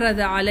 فرض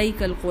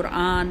علیک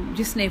القرآن،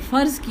 جس نے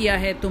فرض کیا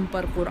ہے تم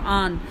پر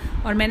قرآن۔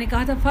 اور میں نے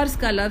کہا تھا فرض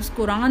کا لفظ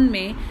قرآن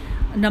میں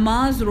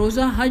نماز،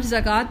 روزہ، حج،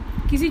 زکوٰۃ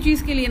کسی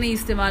چیز کے لیے نہیں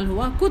استعمال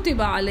ہوا۔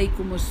 کتب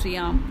علیکم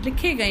الصیام،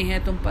 لکھے گئے ہیں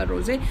تم پر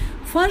روزے۔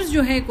 فرض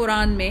جو ہے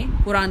قرآن میں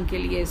قرآن کے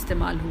لیے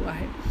استعمال ہوا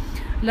ہے۔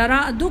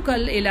 لرادک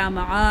الی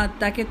معاد،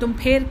 تاکہ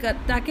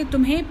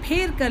تمہیں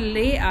پھیر کر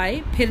لے آئے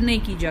پھرنے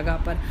کی جگہ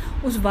پر،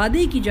 اس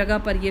وعدے کی جگہ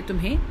پر یہ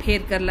تمہیں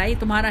پھیر کر لائے،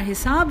 تمہارا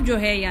حساب جو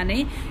ہے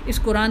یعنی اس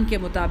قرآن کے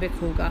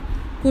مطابق ہوگا۔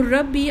 قل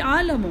ربی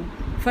عالم،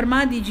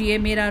 فرما دیجئے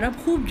میرا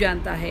رب خوب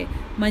جانتا ہے،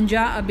 من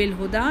جاء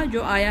بالہدی،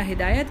 جو آیا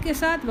ہدایت کے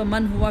ساتھ،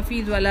 ومن ہوا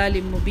فی ضلال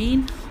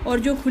مبین، اور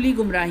جو کھلی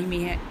گمراہی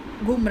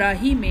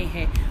میں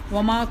ہے،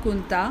 وما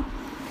کنتا،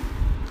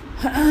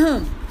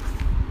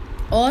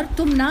 اور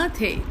تم نہ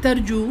تھے،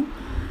 ترجو،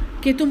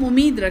 کہ تم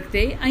امید رکھتے،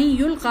 این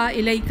یلقا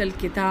الیک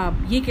الکتاب،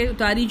 یہ کہ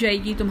اتاری جائے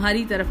گی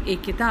تمہاری طرف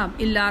ایک کتاب،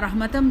 الا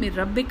رحمتا من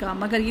ربک،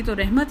 مگر یہ تو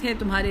رحمت ہے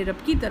تمہارے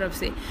رب کی طرف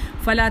سے،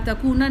 فلا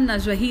تکونن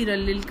ظہیرا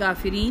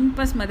للکافرین،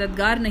 پس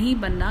مددگار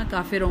نہیں بننا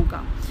کافروں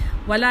کا،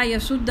 ولا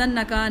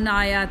یصدنک عن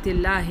آیات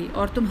اللہ،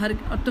 اور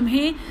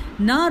تمہیں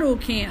نہ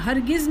روکیں،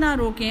 ہرگز نہ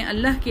روکیں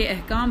اللہ کے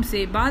احکام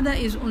سے، بعد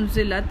اذ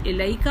انزلت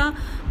الیک،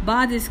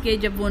 بعد اس کے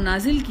جب وہ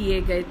نازل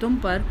کیے گئے تم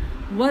پر،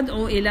 وادع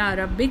الی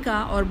ربک،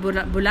 اور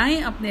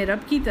بلائیں اپنے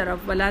رب کی طرف،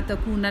 ولا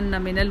تکونن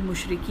من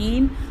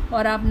المشرکین،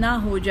 اور آپ نہ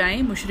ہو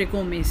جائیں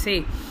مشرکوں میں سے۔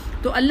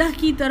 تو اللہ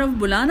کی طرف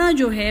بلانا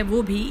جو ہے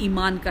وہ بھی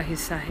ایمان کا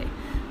حصہ ہے۔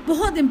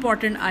 بہت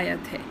امپورٹنٹ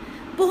آیت ہے،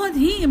 بہت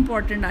ہی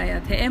امپورٹنٹ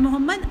آیت ہے۔ اے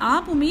محمد،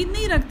 آپ امید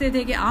نہیں رکھتے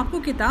تھے کہ آپ کو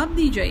کتاب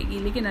دی جائے گی،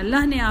 لیکن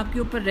اللہ نے آپ کے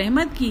اوپر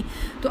رحمت کی،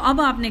 تو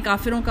اب آپ نے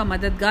کافروں کا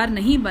مددگار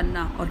نہیں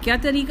بننا، اور کیا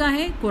طریقہ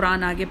ہے؟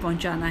 قرآن آگے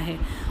پہنچانا ہے۔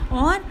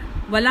 اور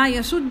ولا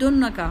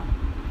یصدنک،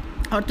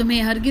 اور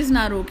تمہیں ہرگز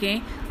نہ روکیں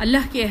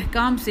اللہ کے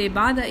احکام سے،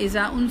 بعد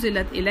اذا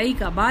انزلت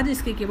الیک، بعد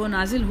اس کے کہ وہ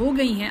نازل ہو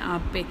گئی ہیں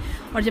آپ پہ،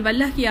 اور جب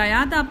اللہ کی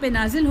آیات آپ پہ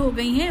نازل ہو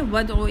گئی ہیں،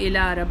 وادع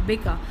الی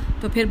ربک،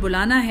 تو پھر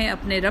بلانا ہے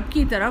اپنے رب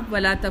کی طرف،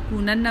 ولا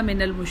تکونن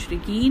من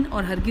المشرکین،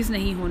 اور ہرگز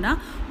نہیں ہونا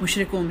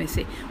مشرکوں میں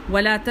سے،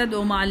 ولا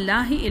تدع مع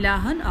اللہ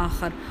الہا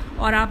آخر،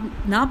 اور آپ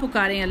نہ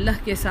پکاریں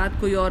اللہ کے ساتھ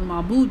کوئی اور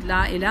معبود،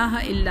 لا الہ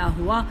الا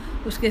ہوا،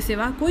 اس کے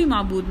سوا کوئی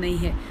معبود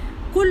نہیں ہے،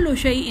 کل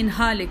شیء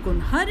ہالک،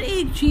 ہر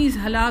ایک چیز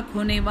ہلاک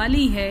ہونے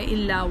والی ہے،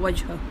 الا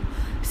وجہہ،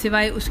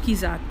 سوائے اس کی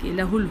ذات کے،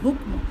 لہ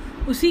الحکم،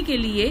 اسی کے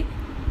لیے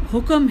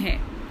حکم ہے،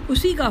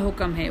 اسی کا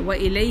حکم ہے،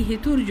 وَإِلَيْهِ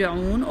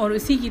تُرْجَعُونَ، اور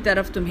اسی کی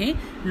طرف تمہیں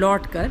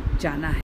لوٹ کر جانا ہے۔